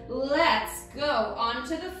here, let's go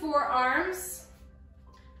onto the forearms.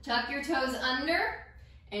 Tuck your toes under,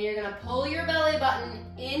 and you're gonna pull your belly button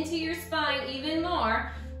into your spine even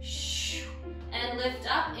more, and lift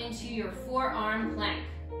up into your forearm plank.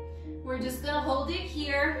 We're just gonna hold it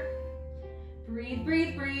here. Breathe,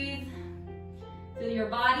 breathe, breathe. Feel your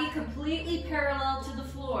body completely parallel to the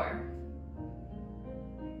floor.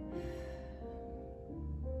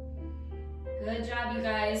 Good job, you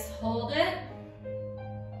guys. Hold it.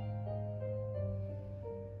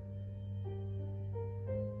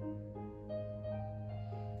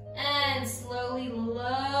 And slowly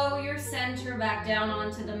lower your center back down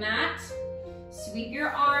onto the mat. Sweep your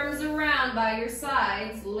arms around by your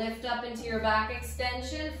sides. Lift up into your back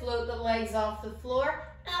extension. Float the legs off the floor.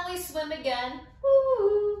 And we swim again.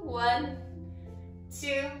 Woo! 1,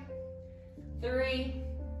 2, 3,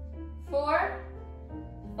 4,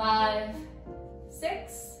 5,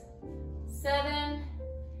 6, 7,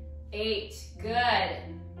 8. Good.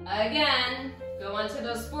 Again, go onto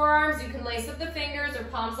those forearms. You can lace up the fingers or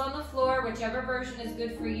palms on the floor, whichever version is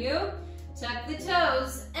good for you. Tuck the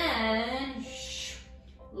toes and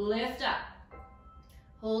lift up.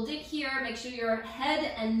 Hold it here. Make sure your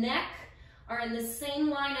head and neck are in the same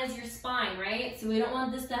line as your spine, right? So we don't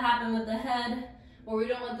want this to happen with the head, or we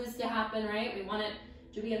don't want this to happen, right? We want it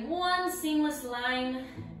to be in one seamless line.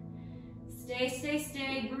 Stay, stay,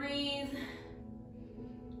 stay, breathe.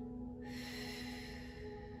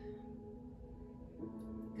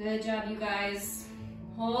 Good job, you guys.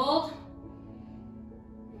 Hold.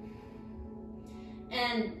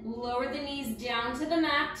 And lower the knees down to the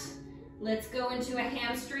mat. Let's go into a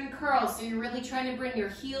hamstring curl. So you're really trying to bring your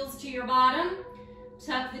heels to your bottom.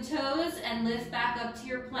 Tuck the toes and lift back up to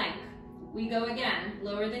your plank. We go again.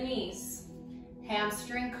 Lower the knees.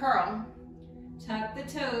 Hamstring curl. Tuck the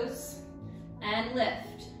toes and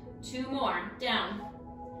lift. 2 more. Down.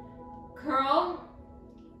 Curl.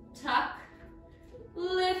 Tuck.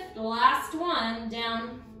 Lift. Last one.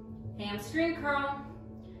 Down. Hamstring curl.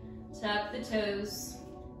 Tuck the toes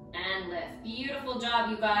and lift. Beautiful job,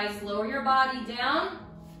 you guys. Lower your body down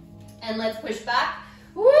and let's push back.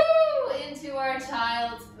 Woo! Into our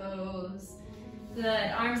child's pose. Good,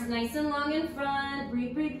 arms nice and long in front.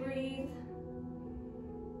 Breathe, breathe, breathe.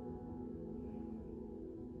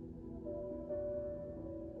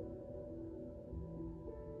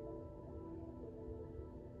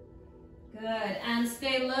 Good, and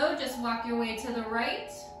stay low, just walk your way to the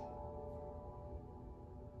right.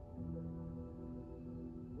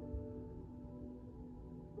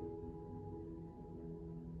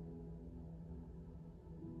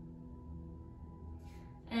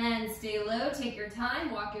 And stay low, take your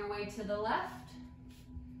time, walk your way to the left.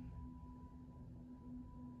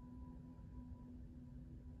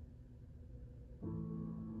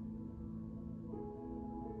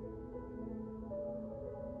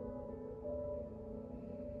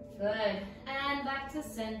 Good, and back to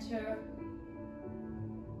center.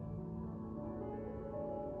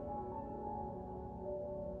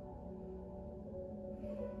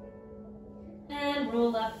 And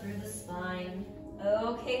roll up through the spine.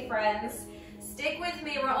 Okay, friends, stick with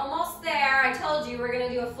me, we're almost there. I told you we're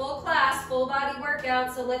gonna do a full class, full body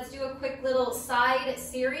workout, so let's do a quick little side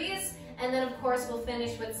series, and then of course we'll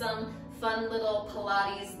finish with some fun little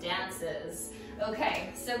Pilates dances.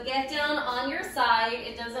 Okay, so get down on your side.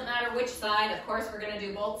 It doesn't matter which side, of course we're gonna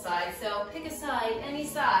do both sides, so pick a side, any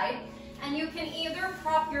side, and you can either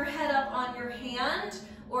prop your head up on your hand,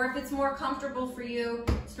 or if it's more comfortable for you,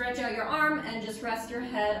 stretch out your arm and just rest your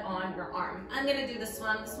head on your arm. I'm gonna do this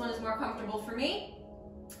one. This one is more comfortable for me.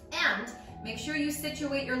 And make sure you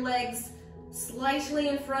situate your legs slightly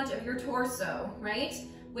in front of your torso, right?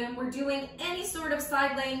 When we're doing any sort of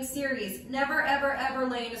side laying series, never, ever, ever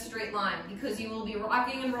lay in a straight line because you will be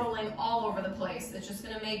rocking and rolling all over the place. It's just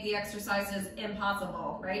gonna make the exercises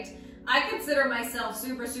impossible, right? I consider myself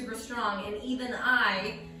super, super strong, and even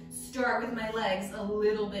I start with my legs a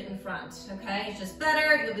little bit in front, okay? It's just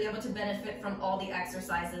better. You'll be able to benefit from all the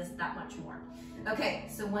exercises that much more. Okay,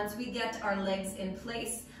 so once we get our legs in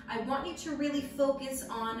place, I want you to really focus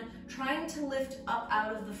on trying to lift up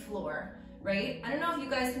out of the floor, right? I don't know if you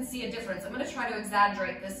guys can see a difference. I'm gonna try to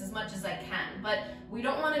exaggerate this as much as I can, but we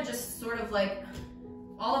don't wanna just sort of like,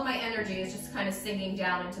 all of my energy is just kind of sinking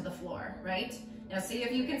down into the floor, right? Now see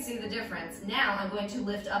if you can see the difference. Now I'm going to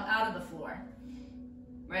lift up out of the floor.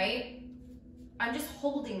 Right? I'm just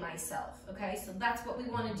holding myself, okay? So that's what we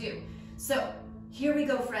want to do. So here we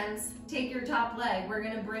go, friends. Take your top leg. We're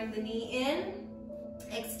going to bring the knee in,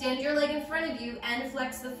 extend your leg in front of you, and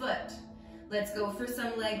flex the foot. Let's go for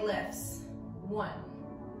some leg lifts. 1,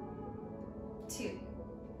 2,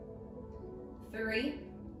 3,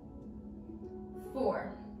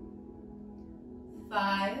 4,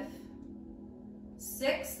 5,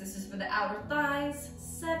 6. This is for the outer thighs.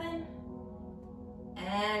 7,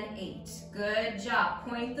 and 8. Good job.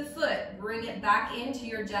 Point the foot. Bring it back into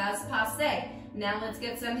your jazz passe. Now let's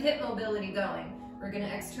get some hip mobility going. We're going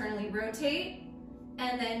to externally rotate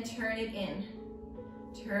and then turn it in.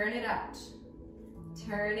 Turn it out.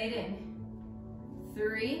 Turn it in.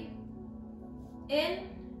 3, in,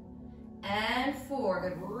 and 4.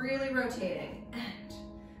 Good. Really rotating. And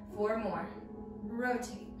 4 more.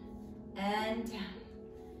 Rotate and down.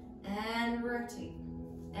 And rotate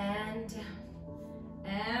and down.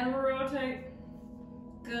 And rotate.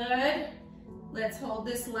 Good. Let's hold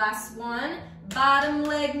this last one. Bottom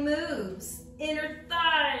leg moves. Inner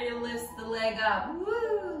thigh lifts the leg up.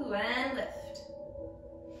 Woo! And lift.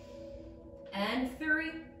 And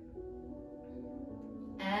 3.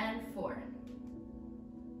 And 4.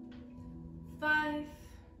 5.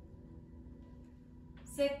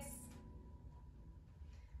 6.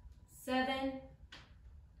 7.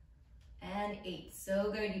 And 8.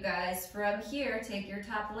 So good, you guys. From here, take your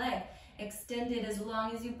top leg. Extend it as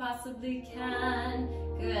long as you possibly can.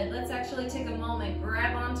 Good. Let's actually take a moment.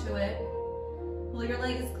 Grab onto it. Pull your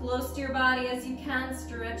leg as close to your body as you can.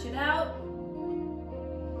 Stretch it out.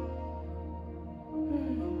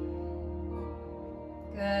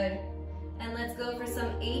 Good. And let's go for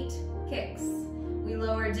some 8 kicks. We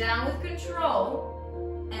lower down with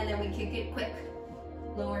control, and then we kick it quick.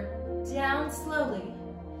 Lower down slowly.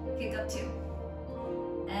 Kick up 2.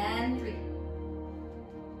 And 3.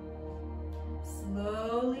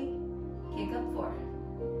 Slowly kick up 4.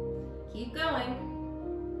 Keep going.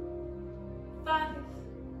 5.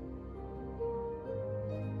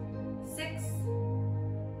 6.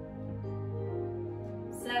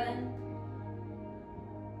 7.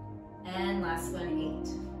 And last one,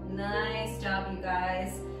 8. Nice job, you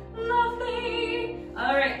guys. Lovely.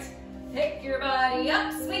 All right. Pick your body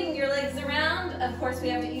up, swing your legs around. Of course, we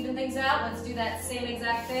have to even things out. Let's do that same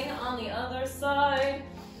exact thing on the other side.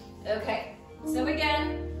 Okay, so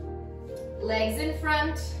again, legs in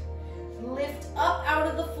front, lift up out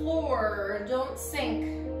of the floor, don't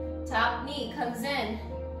sink. Top knee comes in.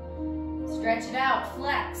 Stretch it out,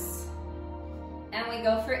 flex. And we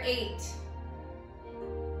go for 8.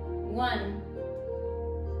 1,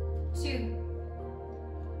 2,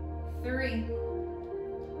 3,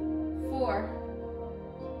 4,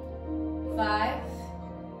 5,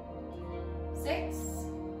 6,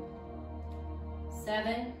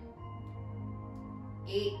 7,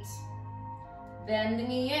 8. Bend the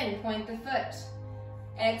knee in, point the foot.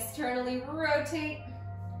 Externally rotate,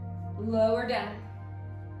 lower down.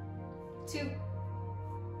 2,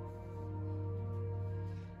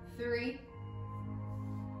 3,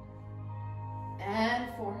 and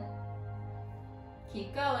 4.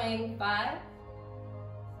 Keep going. 5,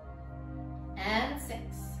 and 6,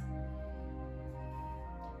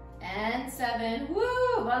 and 7.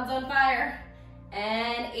 Woo! Buns on fire.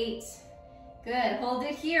 And 8. Good. Hold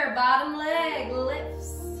it here. Bottom leg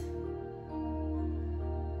lifts.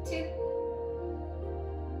 2,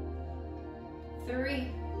 3,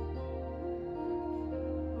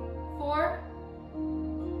 4,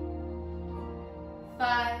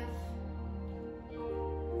 5,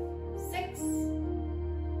 6,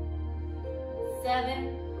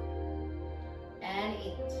 7, and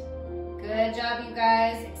 8. Good job, you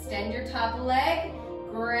guys. Extend your top leg.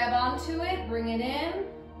 Grab onto it. Bring it in.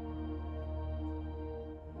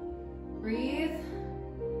 Breathe.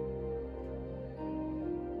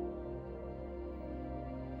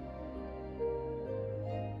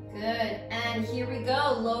 Good. And here we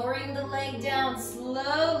go. Lowering the leg down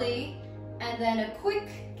slowly. And then a quick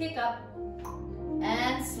kick up.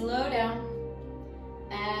 And slow down.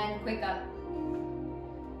 And quick up.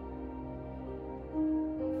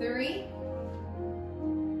 3.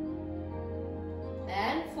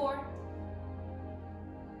 And 4.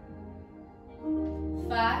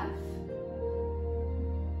 5.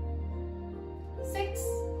 6.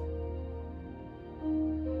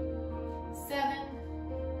 7.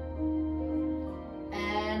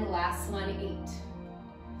 And last one,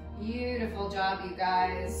 8. Beautiful job, you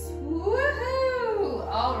guys. Woohoo!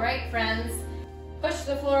 All right, friends. Push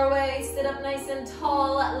the floor away, sit up nice and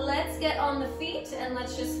tall. Let's get on the feet and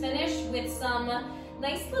let's just finish with some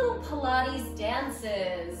nice little Pilates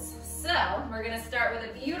dances. So we're gonna start with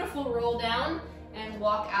a beautiful roll down and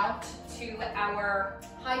walk out to our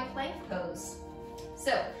high plank pose.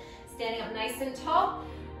 So standing up nice and tall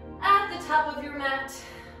at the top of your mat,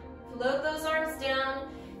 float those arms down,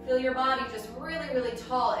 feel your body just really, really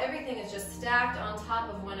tall. Everything is just stacked on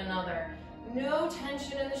top of one another. No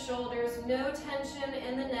tension in the shoulders, no tension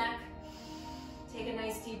in the neck. Take a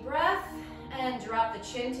nice deep breath and drop the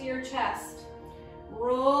chin to your chest.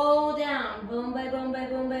 Roll down, boom by boom by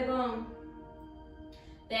boom by boom.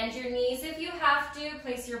 Bend your knees if you have to.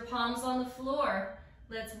 Place your palms on the floor.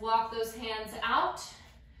 Let's walk those hands out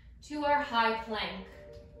to our high plank.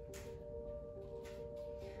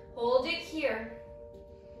 Hold it here.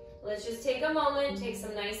 Let's just take a moment, take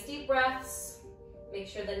some nice deep breaths. Make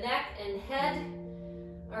sure the neck and head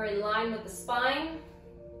are in line with the spine.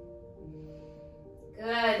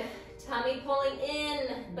 Good. Tummy pulling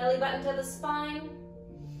in, belly button to the spine.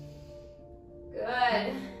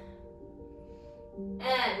 Good.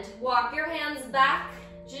 And walk your hands back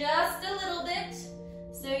just a little bit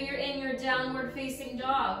so you're in your downward facing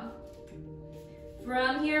dog.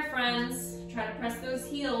 From here, friends, try to press those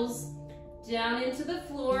heels down into the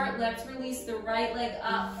floor. Let's release the right leg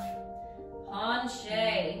up.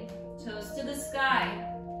 Penché, toes to the sky.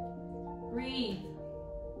 Breathe.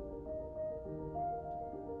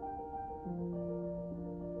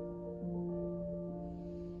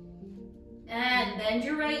 And bend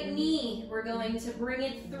your right knee. We're going to bring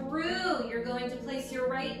it through. You're going to place your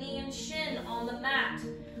right knee and shin on the mat.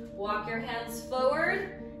 Walk your hands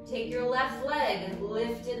forward. Take your left leg,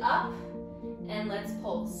 lift it up, and let's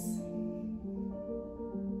pulse.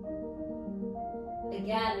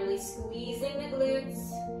 Again, really squeezing the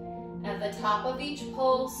glutes at the top of each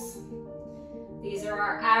pulse. These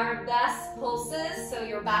are our best pulses, so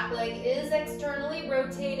your back leg is externally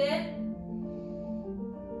rotated.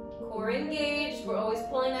 Core engaged. We're always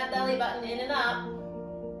pulling that belly button in and up.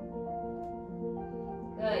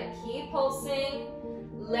 Good. Keep pulsing.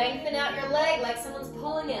 Lengthen out your leg like someone's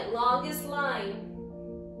pulling it. Longest line.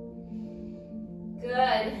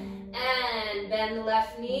 Good. And bend the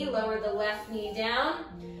left knee. Lower the left knee down.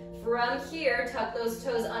 From here, tuck those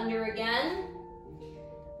toes under again.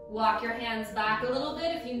 Walk your hands back a little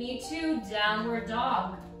bit if you need to. Downward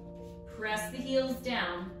dog. Press the heels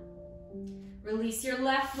down. Release your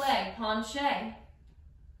left leg, penché.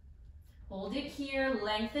 Hold it here,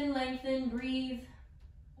 lengthen, lengthen, breathe.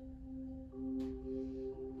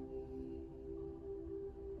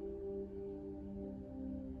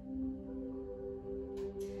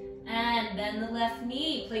 bend the left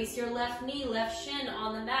knee. Place your left knee, left shin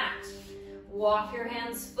on the mat. Walk your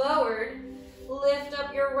hands forward. Lift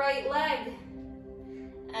up your right leg.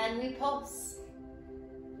 And we pulse.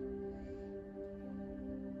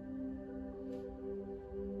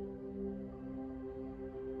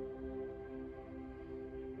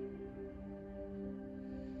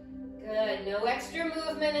 Good, no extra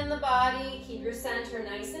movement in the body. Keep your center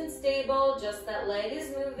nice and stable, just that leg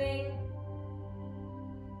is moving.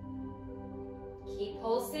 Keep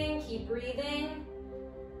pulsing, keep breathing.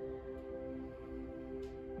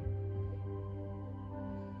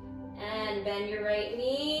 And bend your right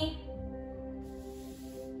knee.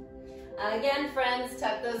 Again, friends,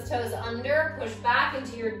 tuck those toes under, push back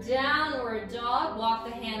into your downward dog. Walk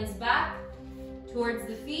the hands back towards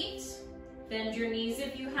the feet. Bend your knees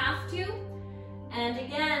if you have to. And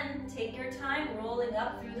again, take your time rolling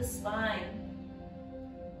up through the spine.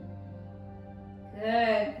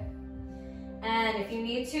 Good. And if you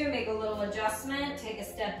need to, make a little adjustment. Take a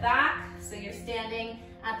step back so you're standing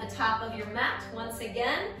at the top of your mat once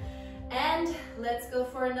again. And let's go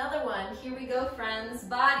for another one. Here we go, friends.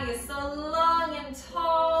 Body is so long and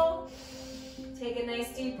tall. Take a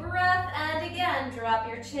nice deep breath. And again, drop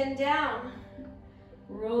your chin down.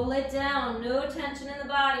 Roll it down, no tension in the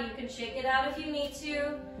body. You can shake it out if you need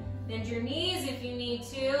to. Bend your knees if you need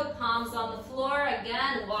to. Palms on the floor.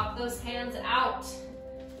 Again, walk those hands out.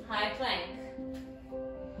 High plank.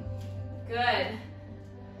 Good.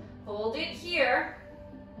 Hold it here.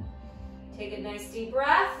 Take a nice deep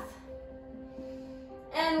breath.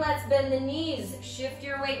 And let's bend the knees. Shift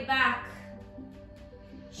your weight back.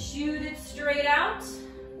 Shoot it straight out.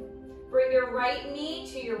 Bring your right knee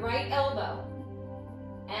to your right elbow.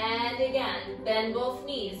 And again, bend both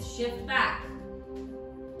knees, shift back.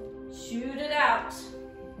 Shoot it out.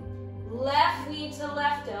 Left knee to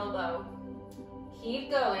left elbow.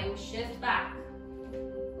 Keep going, shift back.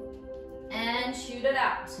 And shoot it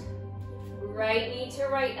out. Right knee to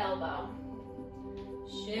right elbow.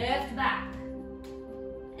 Shift back.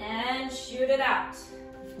 And shoot it out.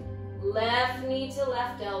 Left knee to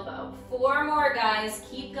left elbow. 4 more, guys,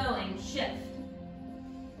 keep going, shift.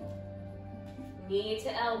 Knee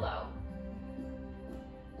to elbow.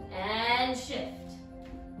 And shift.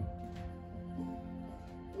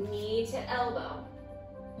 Knee to elbow.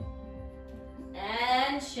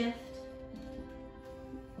 And shift.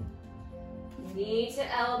 Knee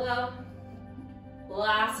to elbow.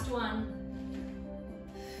 Last one.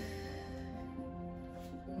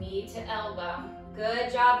 Knee to elbow.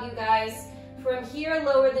 Good job, you guys. From here,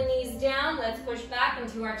 lower the knees down. Let's push back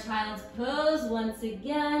into our child's pose once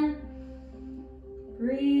again.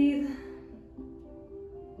 Breathe.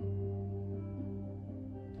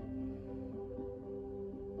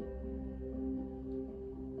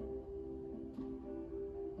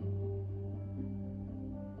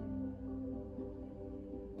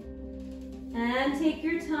 And take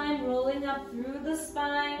your time rolling up through the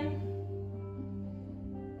spine.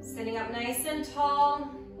 Sitting up nice and tall.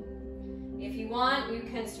 If you want, you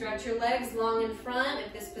can stretch your legs long in front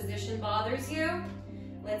if this position bothers you.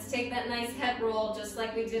 Let's take that nice head roll just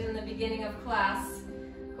like we did in the beginning of class.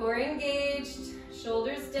 Core engaged,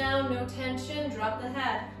 shoulders down, no tension, drop the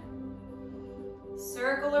head.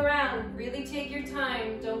 Circle around, really take your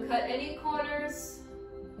time. Don't cut any corners.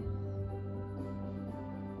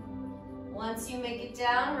 Once you make it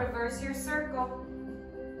down, reverse your circle.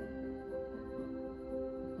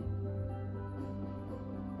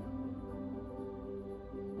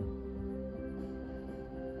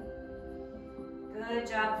 Good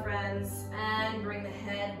job, friends. And bring the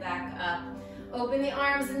head back up. Open the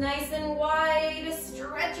arms nice and wide.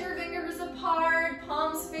 Stretch your fingers apart.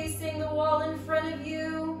 Palms facing the wall in front of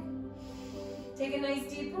you. Take a nice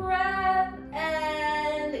deep breath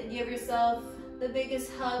and give yourself the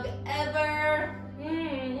biggest hug ever.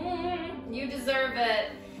 You deserve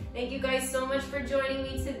it. Thank you guys so much for joining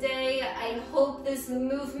me today. I hope this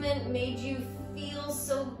movement made you feel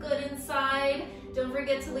so good inside. Don't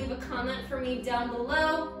forget to leave a comment for me down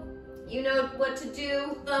below. You know what to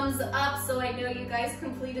do. Thumbs up so I know you guys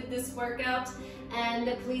completed this workout. And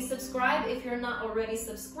please subscribe if you're not already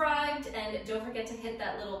subscribed. And don't forget to hit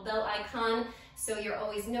that little bell icon so you're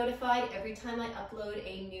always notified every time I upload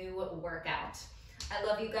a new workout. I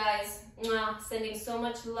love you guys. Sending so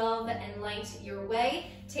much love and light your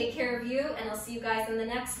way. Take care of you, and I'll see you guys in the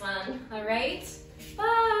next one. All right?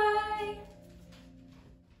 Bye.